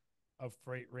chatter of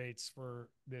freight rates for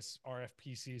this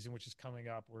RFP season, which is coming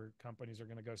up, where companies are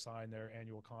going to go sign their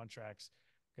annual contracts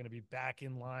going to be back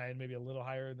in line, maybe a little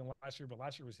higher than last year, but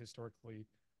last year was historically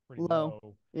pretty Low.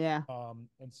 low. Yeah.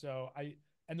 And so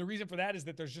and the reason for that is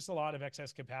that there's just a lot of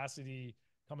excess capacity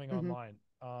coming Hmm. online.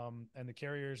 And the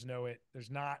carriers know it.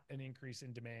 There's not an increase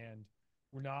in demand.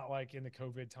 We're not like in the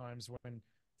COVID times when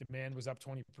demand was up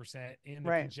 20% and the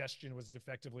Right. congestion was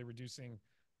effectively reducing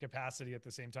capacity at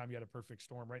the same time you had a perfect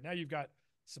storm. Right now, you've got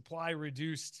supply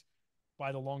reduced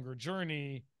by the longer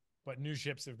journey, but new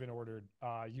ships have been ordered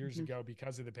years Hmm. ago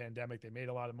because of the pandemic. They made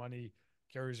a lot of money.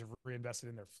 Carriers have reinvested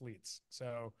in their fleets.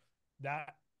 So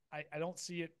that I don't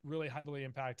see it really heavily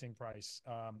impacting price.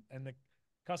 And the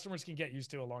customers can get used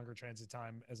to a longer transit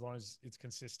time as long as it's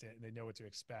consistent and they know what to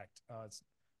expect.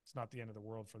 It's not the end of the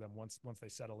world for them once they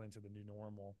settle into the new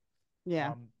normal.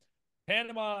 Yeah. Um,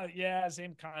 Panama, yeah,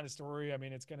 same kind of story. I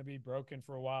mean, it's going to be broken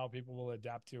for a while. People will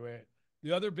adapt to it.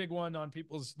 The other big one on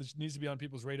people's, this needs to be on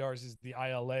people's radars, is the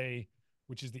ILA,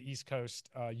 which is the East Coast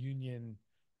Union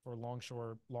for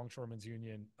Longshoremen's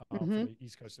Union for Hmm. the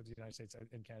East Coast of the United States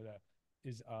and Canada.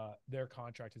 Is their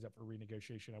contract is up for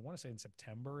renegotiation. I want to say in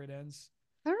September it ends.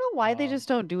 I don't know why they Um, just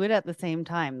don't do it at the same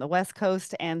time, the West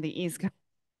Coast and the East Coast,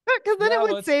 because then it yeah, well,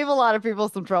 would it's save a lot of people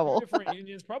some two trouble. different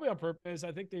unions, probably on purpose.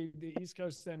 I think the East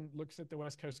Coast then looks at the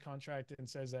West Coast contract and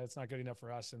says that it's not good enough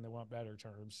for us, and they want better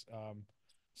terms.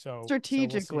 So we'll see.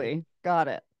 Strategically. Got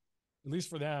it. At least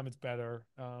for them, it's better.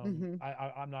 Hmm.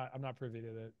 I'm not privy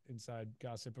to the inside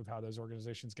gossip of how those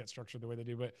organizations get structured the way they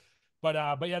do, but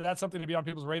yeah, that's something to be on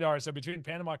people's radar. So between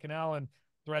Panama Canal and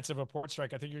threats of a port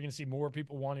strike, I think you're going to see more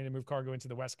people wanting to move cargo into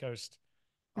the West Coast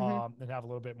Hmm. and have a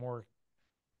little bit more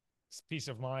peace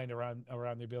of mind around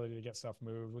the ability to get stuff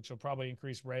moved, which will probably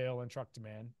increase rail and truck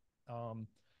demand. Um,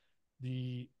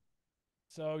 the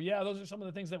so yeah, those are some of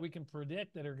the things that we can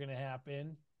predict that are going to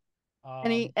happen.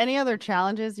 Any Um, any other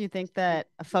challenges you think the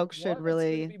that folks should one that's going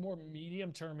to really? be more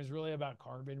medium term is really about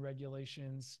carbon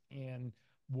regulations and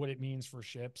what it means for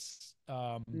ships.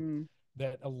 Mm,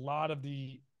 That a lot of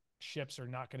the ships are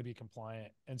not going to be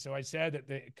compliant, and so I said that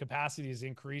the capacity is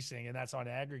increasing, and that's on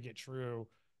aggregate true.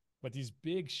 But these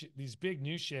big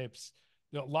new ships,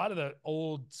 a lot of the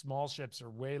old small ships are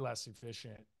way less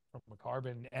efficient from a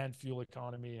carbon and fuel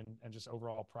economy and just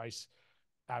overall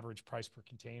average price per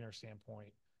container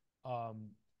standpoint. Um,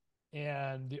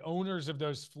 and the owners of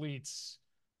those fleets,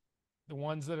 the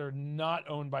ones that are not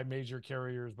owned by major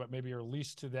carriers, but maybe are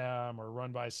leased to them or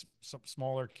run by some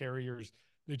smaller carriers,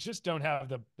 they just don't have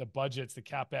the budgets, the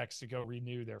capex to go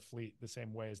renew their fleet the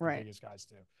same way as the right. biggest guys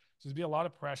do. So there'd be a lot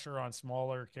of pressure on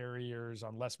smaller carriers,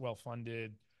 on less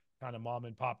well-funded kind of mom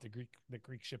and pop, the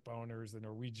Greek ship owners, the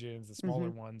Norwegians, the Hmm.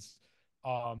 smaller ones,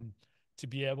 um, to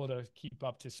be able to keep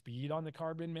up to speed on the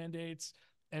carbon mandates.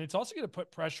 And it's also going to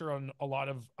put pressure on a lot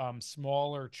of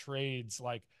smaller trades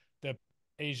like the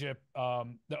Asia,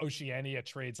 the Oceania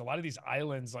trades. A lot of these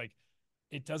islands, like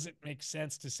it doesn't make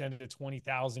sense to send a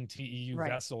 20,000 TEU Right.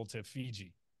 vessel to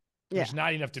Fiji. Yeah. There's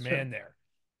not enough It's true. demand there.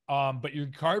 But your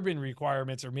carbon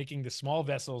requirements are making the small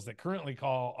vessels that currently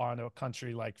call on a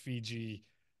country like Fiji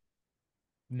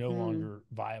no Mm, longer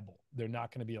viable. They're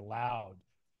not going to be allowed.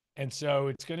 And so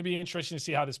it's going to be interesting to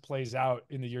see how this plays out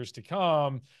in the years to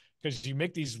come because you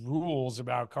make these rules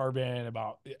about carbon,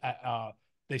 about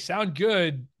they sound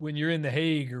good when you're in The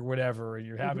Hague or whatever, and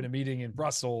you're hmm. having a meeting in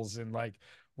Brussels and like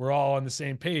we're all on the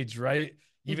same page, right?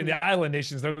 Even Hmm. the island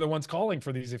nations, they're the ones calling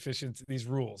for these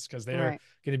rules because they're Right.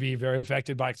 going to be very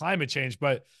affected by climate change.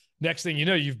 But next thing you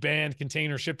know, you've banned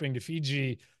container shipping to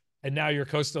Fiji and now your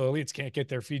coastal elites can't get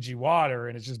their Fiji water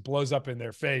and it just blows up in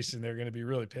their face and they're going to be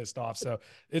really pissed off. So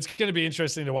it's going to be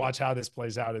interesting to watch how this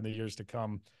plays out in the years to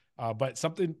come. But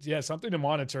something to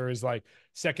monitor is like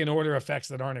second order effects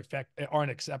that aren't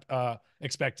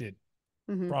expected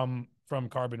Hmm. from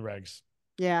carbon regs.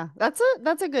 Yeah, that's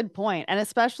a good point. And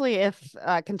especially if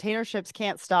container ships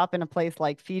can't stop in a place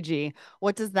like Fiji,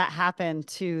 what does that happen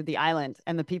to the island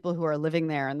and the people who are living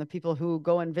there and the people who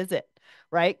go and visit,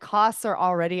 right? Costs are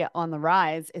already on the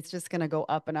rise. It's just going to go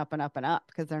up and up and up and up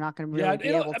because they're not going to Yeah, really be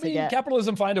able I to mean, get.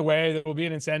 capitalism find a way that will be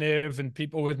an incentive, and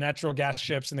people with natural gas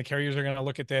ships and the carriers are going to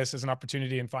look at this as an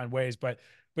opportunity and find ways. But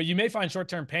you may find short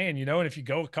term pain, and if you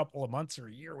go a couple of months or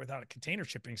a year without a container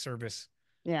shipping service,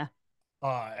 Yeah.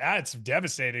 that's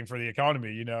devastating for the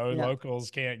economy. Yeah.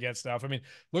 Locals can't get stuff. I mean,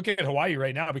 look at Hawaii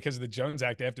right now because of the Jones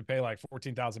Act. They have to pay like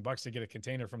 $14,000 to get a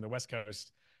container from the West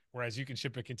Coast, whereas you can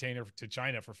ship a container to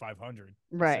China for 500. It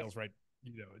Right. sails right.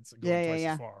 It's Yeah, going yeah, twice as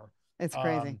yeah. far. It's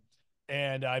crazy. Um,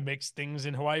 and makes things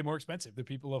in Hawaii more expensive. The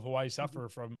people of Hawaii Mhm. suffer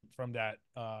from that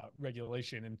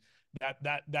regulation, and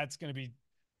that's going to be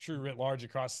true writ large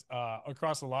across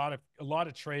a lot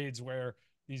of trades where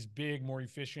these big, more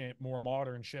efficient, more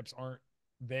modern ships aren't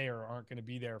there, aren't going to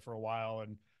be there for a while.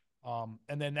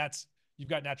 And then you've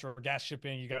got natural gas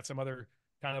shipping, you got some other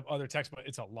kind of other techs, but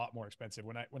it's a lot more expensive.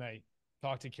 When I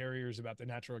talk to carriers about the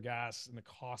natural gas and the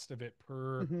cost of it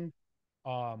per,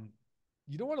 Hmm.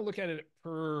 you don't want to look at it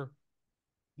per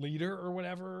liter or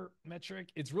whatever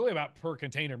metric. It's really about per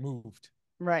container moved.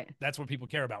 Right. That's what people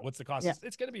care about. What's the cost? Yeah.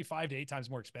 It's going to be 5 to 8 times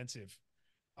more expensive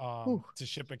Ooh. to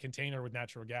ship a container with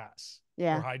natural gas or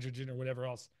Yeah. hydrogen or whatever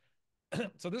else.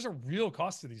 So there's a real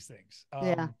cost to these things.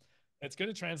 Yeah. It's going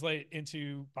to translate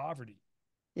into poverty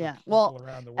for Yeah. Well, people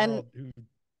around the and world who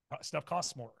stuff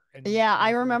costs more. yeah, I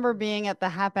And for remember being at the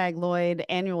Hapag Lloyd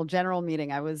annual general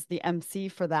meeting. I was the MC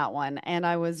for that one, and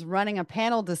I was running a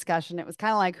panel discussion. It was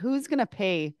kind of like, who's going to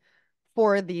pay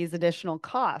for these additional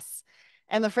costs?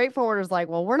 And the freight forwarder's like,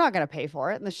 well, we're not going to pay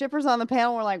for it. And the shippers on the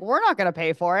panel were like, we're not going to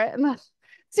pay for it. And the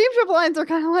steamship lines are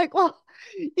kind of like, well,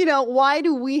 why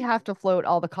do we have to float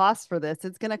all the costs for this?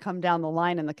 It's going to come down the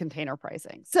line in the container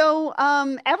pricing. So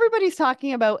everybody's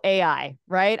talking about AI,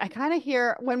 right? I kind of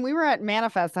hear when we were at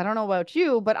Manifest, I don't know about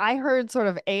you, but I heard sort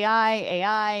of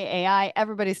AI.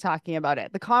 Everybody's talking about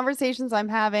it. The conversations I'm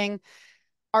having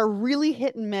are really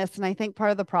hit and miss. And I think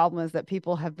part of the problem is that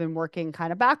people have been working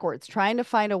kind of backwards, trying to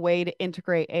find a way to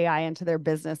integrate AI into their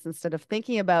business instead of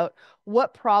thinking about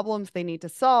what problems they need to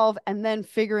solve and then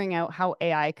figuring out how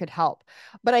AI could help.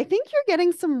 But I think you're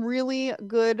getting some really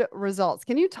good results.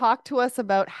 Can you talk to us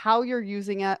about how you're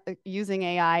using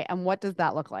AI and what does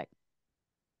that look like?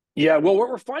 Yeah, well, what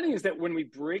we're finding is that when we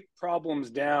break problems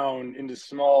down into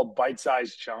small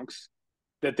bite-sized chunks,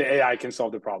 that the AI can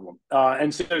solve the problem.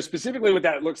 And so specifically what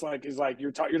that looks like is like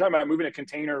you're talking about moving a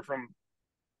container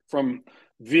from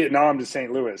Vietnam to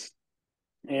St. Louis.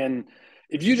 And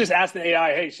if you just ask the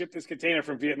AI, hey, ship this container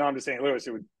from Vietnam to St. Louis, it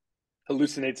would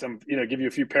hallucinate some, give you a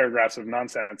few paragraphs of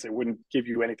nonsense. It wouldn't give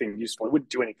you anything useful. It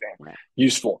wouldn't do anything Right.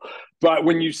 useful. But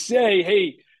when you say,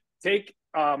 hey, take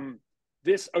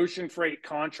this ocean freight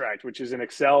contract, which is an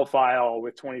Excel file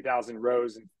with 20,000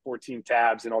 rows and 14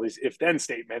 tabs and all these if-then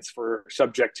statements for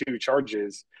subject to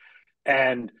charges,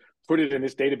 and put it in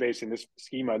this database, in this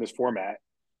schema, in this format,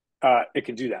 it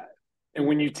can do that. And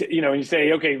when you you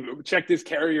say, okay, check this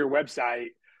carrier website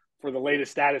for the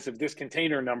latest status of this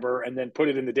container number, and then put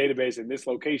it in the database in this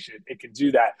location, it can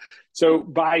do that. So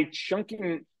by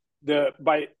chunking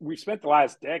we've spent the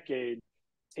last decade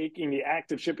taking the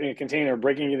act of shipping a container,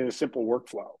 breaking it into a simple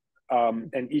workflow,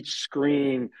 and each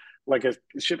screen, like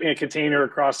shipping a container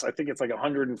across, I think it's like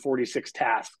 146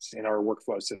 tasks in our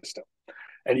workflow system,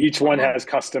 and each one Wow. has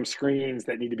custom screens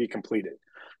that need to be completed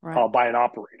Right. by an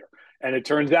operator. And it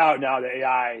turns out now the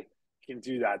AI can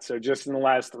do that. So just in the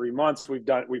last 3 months, we've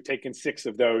taken 6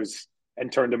 of those and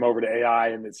turned them over to AI,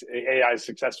 and AI is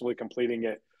successfully completing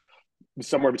it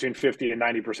somewhere between 50 and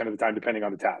 90% of the time, depending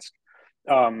on the task.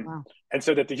 Wow. And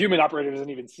so that the human operator doesn't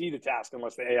even see the task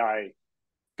unless the AI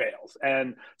fails.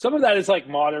 And some of that is like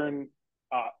modern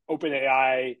open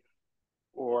AI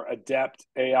or Adept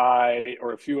AI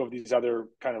or a few of these other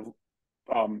kind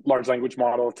of large language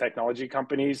model technology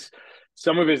companies.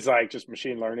 Some of it is like just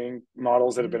machine learning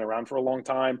models that have been around for a long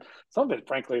time. Some of it,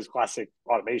 frankly, is classic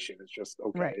automation. It's just,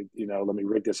 okay, Right. let me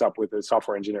rig this up with a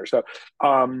software engineer. So,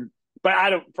 but I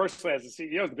don't, personally, as a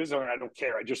CEO, as a business owner, I don't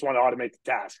care. I just want to automate the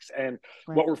tasks. And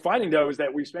Right. what we're finding, though, is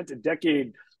that we've spent a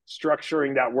decade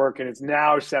structuring that work, and it's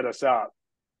now set us up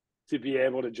to be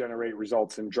able to generate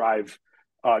results and drive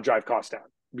costs down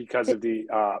because of the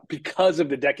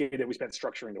decade that we spent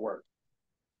structuring the work.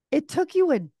 It took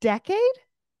you a decade?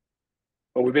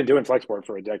 Well, we've been doing Flexport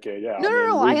for a decade. Yeah. No, I no, mean,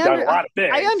 no. we've done a lot of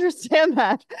I things. understand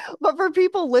that. But for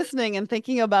people listening and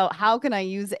thinking about how can I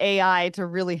use AI to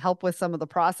really help with some of the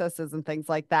processes and things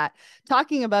like that,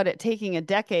 talking about it taking a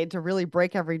decade to really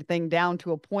break everything down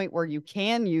to a point where you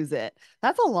can use it,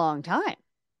 that's a long time.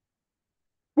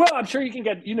 Well, I'm sure you can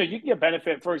get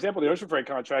benefit. For example, the ocean freight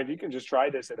contract, you can just try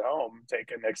this at home,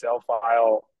 take an Excel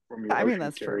file from your I mean, ocean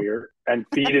that's true. carrier and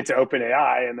feed it to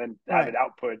OpenAI, and then have Right. it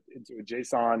output into a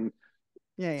JSON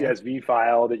Yeah, yeah. CSV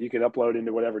file that you can upload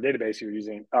into whatever database you're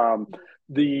using.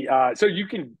 So you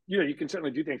can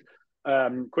certainly do things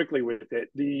quickly with it.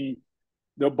 The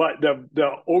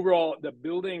overall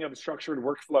building of a structured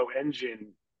workflow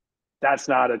engine, that's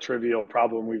not a trivial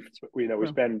problem. We True.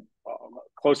 spend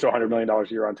close to $100 million a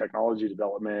year on technology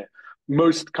development.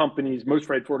 Most companies, most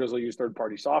freight forwarders will use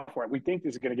third-party software. We think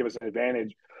this is going to give us an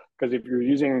advantage because if you're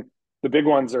using the big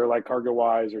ones are like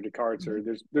CargoWise or Descartes, or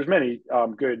there's many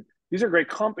good. These are great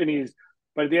companies,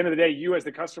 but at the end of the day, you as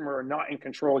the customer are not in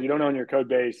control. You don't own your code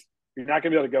base. You're not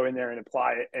going to be able to go in there and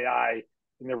apply AI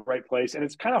in the right place, and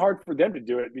it's kind of hard for them to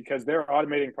do it because they're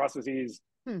automating processes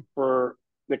for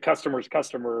the customer's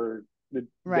customer that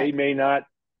Right. they may not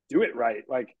do it right.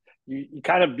 Like you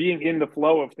kind of being in the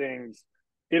flow of things,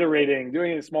 iterating,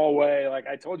 doing it in a small way. Like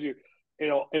I told you,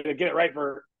 it'll get it right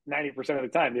for 90% of the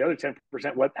time. The other 10%,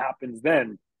 what happens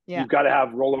then? Yeah. You've got to have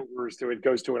rollovers to it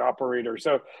goes to an operator.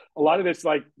 So a lot of this,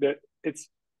 like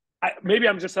maybe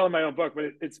I'm just selling my own book, but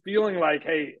it's feeling like,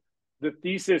 hey, the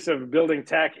thesis of building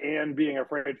tech and being a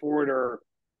freight forwarder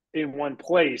in one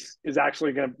place is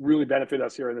actually going to really benefit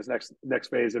us here in this next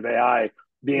phase of AI,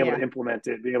 being able to implement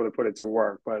it, being able to put it to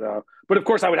work. But of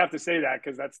course I would have to say that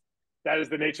because that is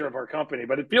the nature of our company,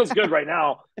 but it feels good right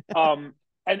now.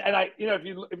 And I, if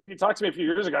you talked to me a few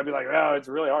years ago, I'd be like, oh, it's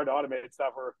really hard to automate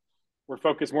stuff. We're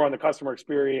focused more on the customer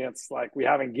experience. Like we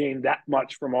haven't gained that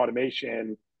much from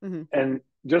automation. Mm-hmm. And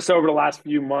just over the last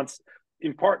few months,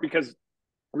 in part because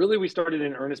really we started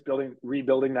in earnest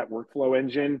rebuilding that workflow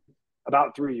engine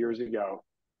about 3 years ago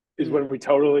is when we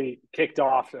totally kicked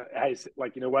off as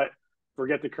like, you know what,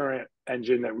 forget the current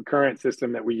current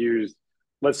system that we use.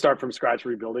 Let's start from scratch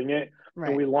rebuilding it. Right.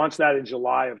 And we launched that in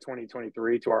July of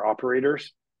 2023 to our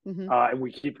operators. Mm-hmm. And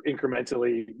we keep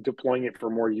incrementally deploying it for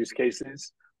more use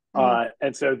cases.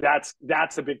 And so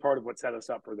that's a big part of what set us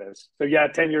up for this. So yeah,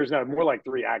 10 years now, more like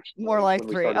 3 actually. More like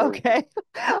 3. Okay.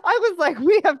 I was like,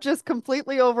 we have just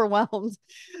completely overwhelmed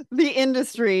the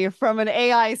industry from an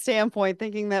AI standpoint,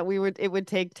 thinking that it would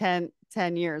take 10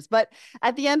 years. But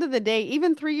at the end of the day,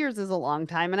 even 3 years is a long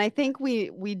time. And I think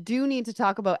we do need to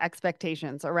talk about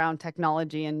expectations around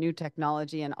technology and new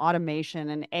technology and automation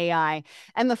and AI.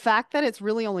 And the fact that it's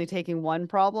really only taking one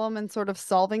problem and sort of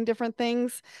solving different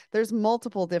things. There's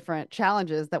multiple different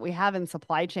challenges that we have in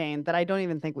supply chain that I don't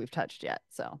even think we've touched yet.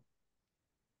 So.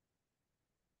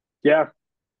 Yeah.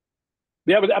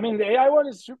 Yeah, but I mean, the AI one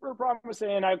is super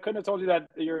promising. I couldn't have told you that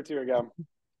a year or 2 ago.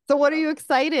 So what are you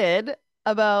excited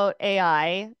about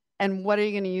AI and what are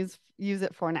you going to use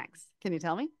it for next? Can you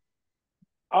tell me?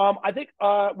 I think,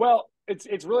 well,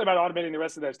 it's really about automating the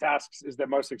rest of those tasks is the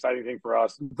most exciting thing for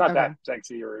us. It's not that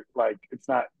sexy or like, it's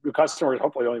not, the customers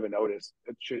hopefully don't even notice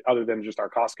it should, other than just our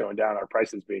costs going down, our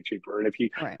prices being cheaper. And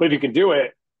but if you can do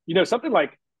it, something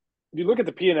like, if you look at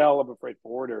the P&L of a freight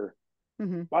forwarder,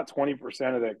 about 20%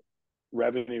 of the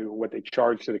revenue, what they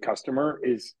charge to the customer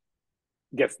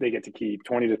they get to keep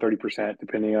 20 to 30%,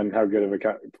 depending on how good of a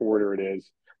forwarder it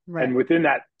is. Right. And within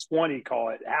that 20, call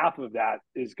it half of that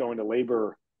is going to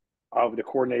labor of the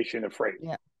coordination of freight.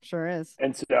 Yeah, sure is.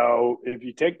 And so if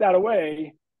you take that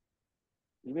away,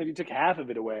 even if you took half of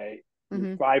it away,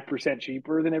 you're 5%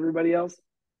 cheaper than everybody else.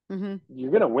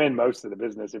 You're going to win most of the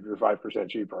business if you're 5%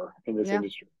 cheaper in this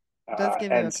industry. It does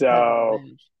give you a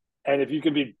advantage. And if you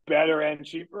can be better and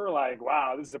cheaper, like,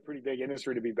 wow, this is a pretty big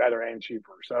industry to be better and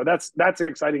cheaper. So that's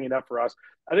exciting enough for us.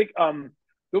 I think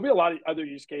there'll be a lot of other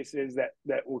use cases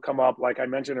that will come up. Like I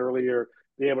mentioned earlier,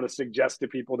 be able to suggest to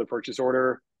people the purchase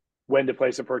order, when to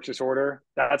place a purchase order.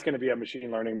 That's going to be a machine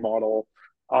learning model.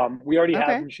 We already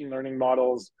have machine learning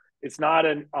models. It's not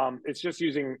it's just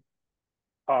using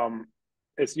a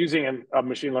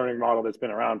machine learning model that's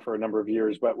been around for a number of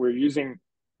years, but we're using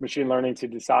machine learning to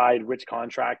decide which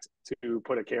contract to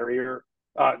put a container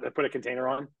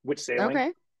on, which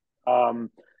sailing.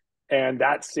 And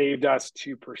that saved us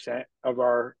 2% of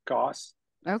our costs.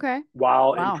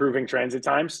 While improving transit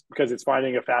times because it's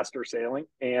finding a faster sailing.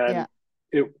 And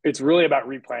it's really about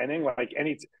replanning. Like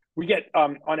we get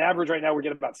on average right now, we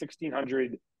get about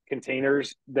 1,600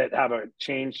 containers that have a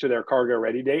change to their cargo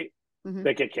ready date.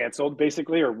 That get canceled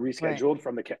basically or rescheduled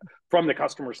from the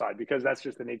customer side, because that's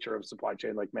just the nature of supply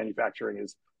chain. Like manufacturing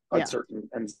is uncertain.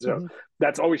 And so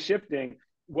that's always shifting.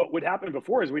 What would happen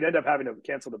before is we'd end up having to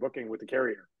cancel the booking with the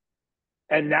carrier.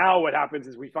 And now what happens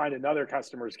is we find another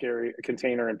customer's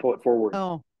container and pull it forward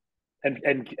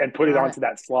and put it onto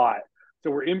that slot.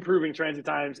 So we're improving transit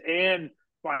times and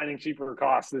finding cheaper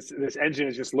costs. This engine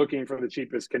is just looking for the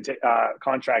cheapest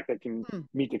contract that can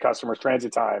meet the customer's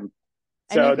transit time.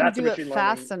 So that's do it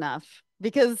fast enough,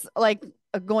 because like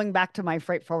going back to my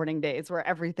freight forwarding days where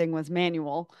everything was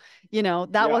manual,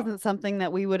 that wasn't something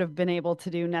that we would have been able to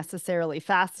do necessarily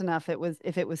fast enough.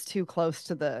 If it was too close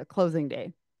to the closing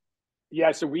day.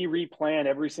 Yeah. So we replan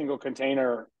every single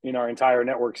container in our entire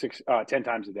network 10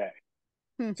 times a day.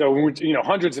 So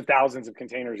hundreds of thousands of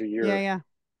containers a year. Yeah.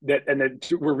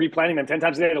 We're replanning them 10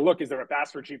 times a day to look, is there a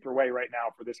faster, cheaper way right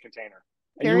now for this container?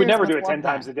 And you would never do it 10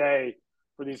 times a day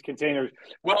for these containers.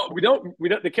 Well, we don't,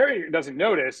 the carrier doesn't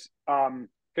notice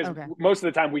because most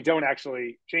of the time we don't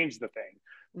actually change the thing.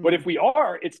 But if we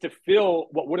are, it's to fill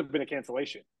what would have been a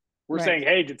cancellation. We're saying,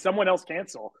 hey, did someone else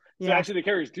cancel? So actually the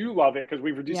carriers do love it because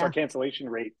we've reduced our cancellation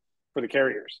rate for the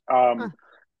carriers.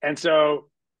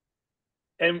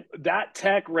 And that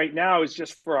tech right now is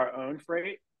just for our own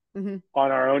freight on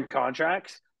our own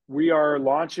contracts. we are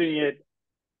launching it,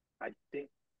 I think,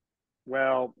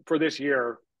 well, for this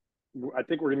year. I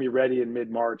think we're going to be ready in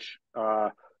mid-March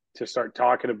to start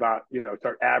talking about,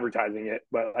 start advertising it.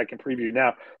 But I can preview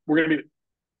now. We're going to be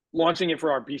launching it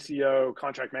for our BCO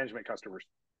contract management customers.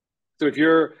 So if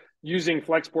you're using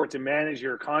Flexport to manage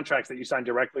your contracts that you sign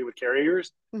directly with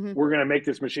carriers, we're going to make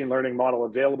this machine learning model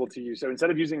available to you. So instead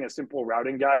of using a simple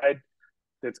routing guide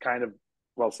that's kind of,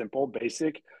 simple,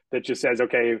 basic, that just says,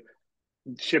 okay,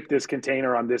 ship this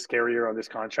container on this carrier on this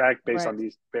contract based on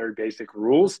these very basic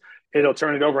rules, it'll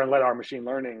turn it over and let our machine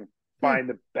learning find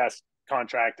the best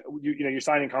contract. You're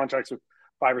signing contracts with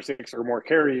 5 or 6 or more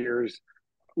carriers.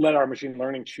 Let our machine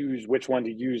learning choose which one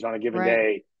to use on a given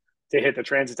day to hit the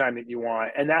transit time that you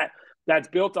want. And that's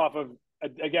built off of,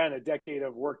 again, a decade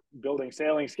of work building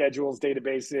sailing schedules,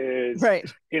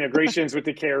 databases, integrations with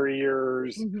the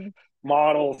carriers,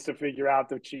 models to figure out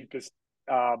the cheapest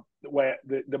way,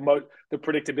 the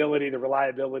predictability, the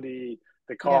reliability,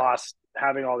 the cost,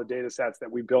 having all the data sets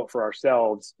that we built for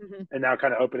ourselves, and now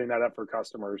kind of opening that up for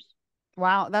customers.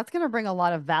 Wow, that's going to bring a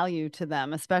lot of value to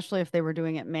them, especially if they were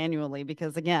doing it manually,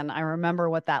 because again, I remember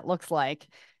what that looks like.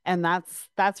 And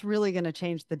that's really going to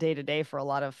change the day-to-day for a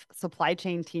lot of supply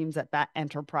chain teams at that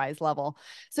enterprise level.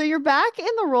 So you're back in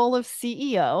the role of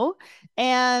CEO,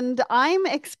 and I'm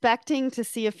expecting to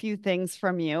see a few things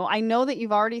from you. I know that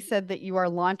you've already said that you are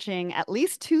launching at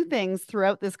least 2 things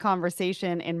throughout this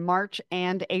conversation in March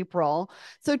and April.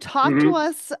 So talk to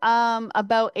us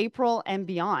about April and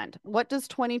beyond. What does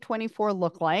 2024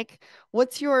 look like?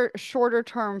 What's your shorter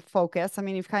term focus? I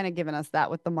mean, you've kind of given us that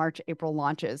with the March, April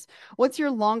launches. What's your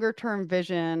longer term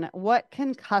vision? What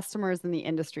can customers in the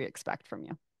industry expect from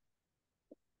you?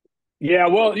 Yeah,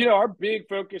 well, our big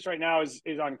focus right now is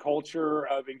on culture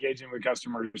of engaging with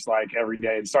customers like every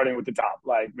day, and starting with the top,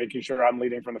 like making sure I'm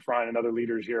leading from the front and other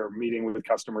leaders here are meeting with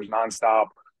customers nonstop.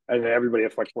 And everybody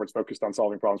at Flexport's focused on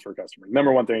solving problems for customers.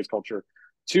 Number 1 thing is culture.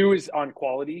 2 is on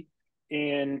quality.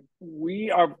 And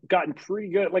we are gotten pretty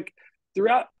good. Like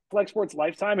throughout Flexport's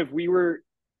lifetime,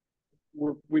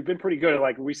 we've been pretty good at,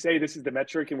 like, we say this is the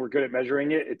metric and we're good at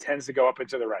measuring it, it tends to go up and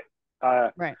to the right.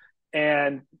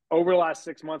 And over the last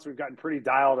 6 months, we've gotten pretty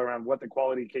dialed around what the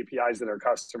quality KPIs that our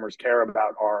customers care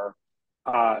about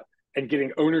are, and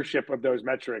getting ownership of those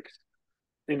metrics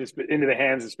into the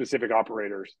hands of specific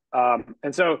operators.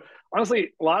 And so honestly,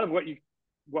 a lot of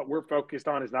what we're focused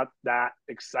on is not that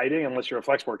exciting unless you're a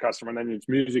Flexport customer, and then it's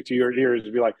music to your ears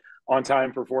to be like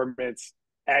on-time performance,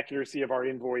 accuracy of our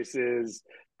invoices,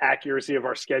 accuracy of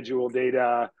our schedule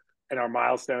data and our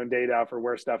milestone data for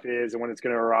where stuff is and when it's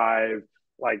going to arrive,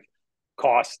 like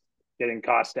getting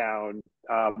costs down.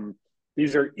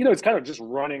 These are, it's kind of just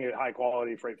running a high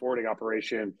quality freight forwarding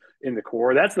operation in the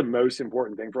core. That's the most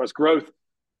important thing for us. Growth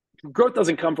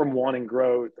doesn't come from wanting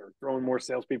growth or throwing more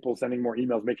salespeople, sending more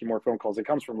emails, making more phone calls. It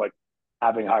comes from like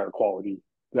having higher quality.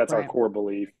 That's our core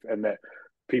belief. And that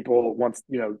people, once,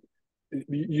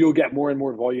 you'll get more and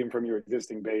more volume from your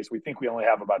existing base. We think we only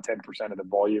have about 10% of the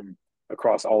volume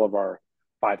across all of our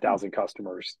 5,000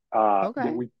 customers.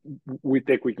 We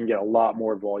think we can get a lot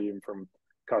more volume from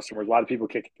customers. A lot of people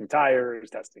kicking tires,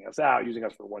 testing us out, using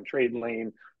us for one trade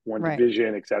lane, one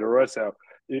division, et cetera. So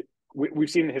we've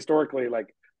seen historically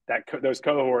like that those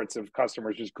cohorts of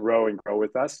customers just grow and grow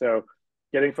with us. So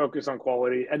getting focused on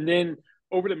quality. And then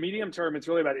over the medium term, it's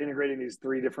really about integrating these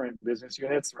 3 different business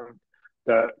units, from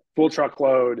the full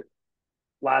truckload,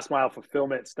 last mile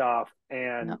fulfillment stuff,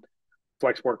 and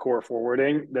Flexport core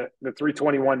forwarding. The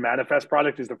 321 manifest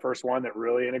product is the first one that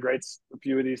really integrates a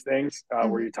few of these things,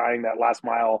 where you're tying that last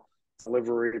mile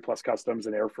delivery plus customs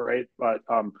and air freight. But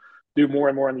do more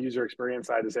and more on the user experience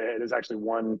side to say, hey, there's actually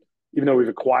one, even though we've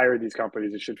acquired these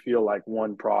companies, it should feel like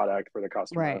one product for the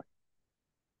customer.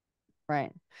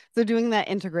 Right. So doing that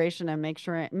integration and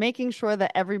making sure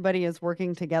that everybody is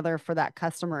working together for that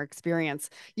customer experience.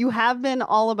 You have been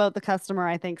all about the customer,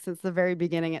 I think, since the very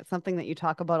beginning. It's something that you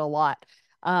talk about a lot.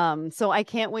 So I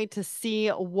can't wait to see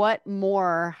what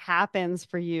more happens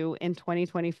for you in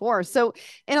 2024. So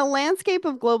in a landscape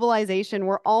of globalization,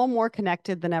 we're all more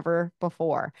connected than ever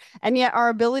before. And yet our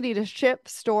ability to ship,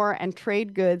 store, and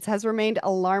trade goods has remained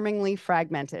alarmingly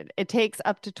fragmented. It takes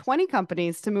up to 20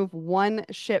 companies to move one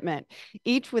shipment,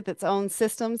 each with its own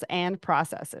systems and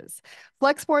processes.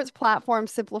 Flexport's platform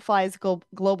simplifies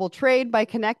global trade by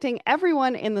connecting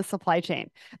everyone in the supply chain.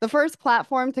 The first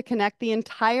platform to connect the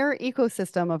entire ecosystem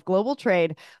ecosystem of global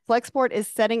trade, Flexport is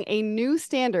setting a new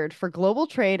standard for global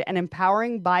trade and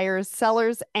empowering buyers,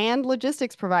 sellers, and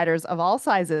logistics providers of all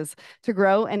sizes to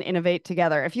grow and innovate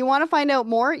together. If you want to find out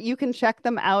more, you can check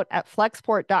them out at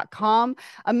flexport.com.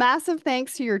 A massive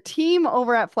thanks to your team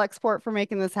over at Flexport for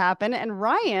making this happen. And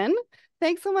Ryan,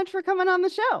 thanks so much for coming on the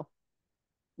show.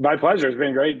 My pleasure. It's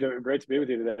been great to be with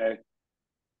you today.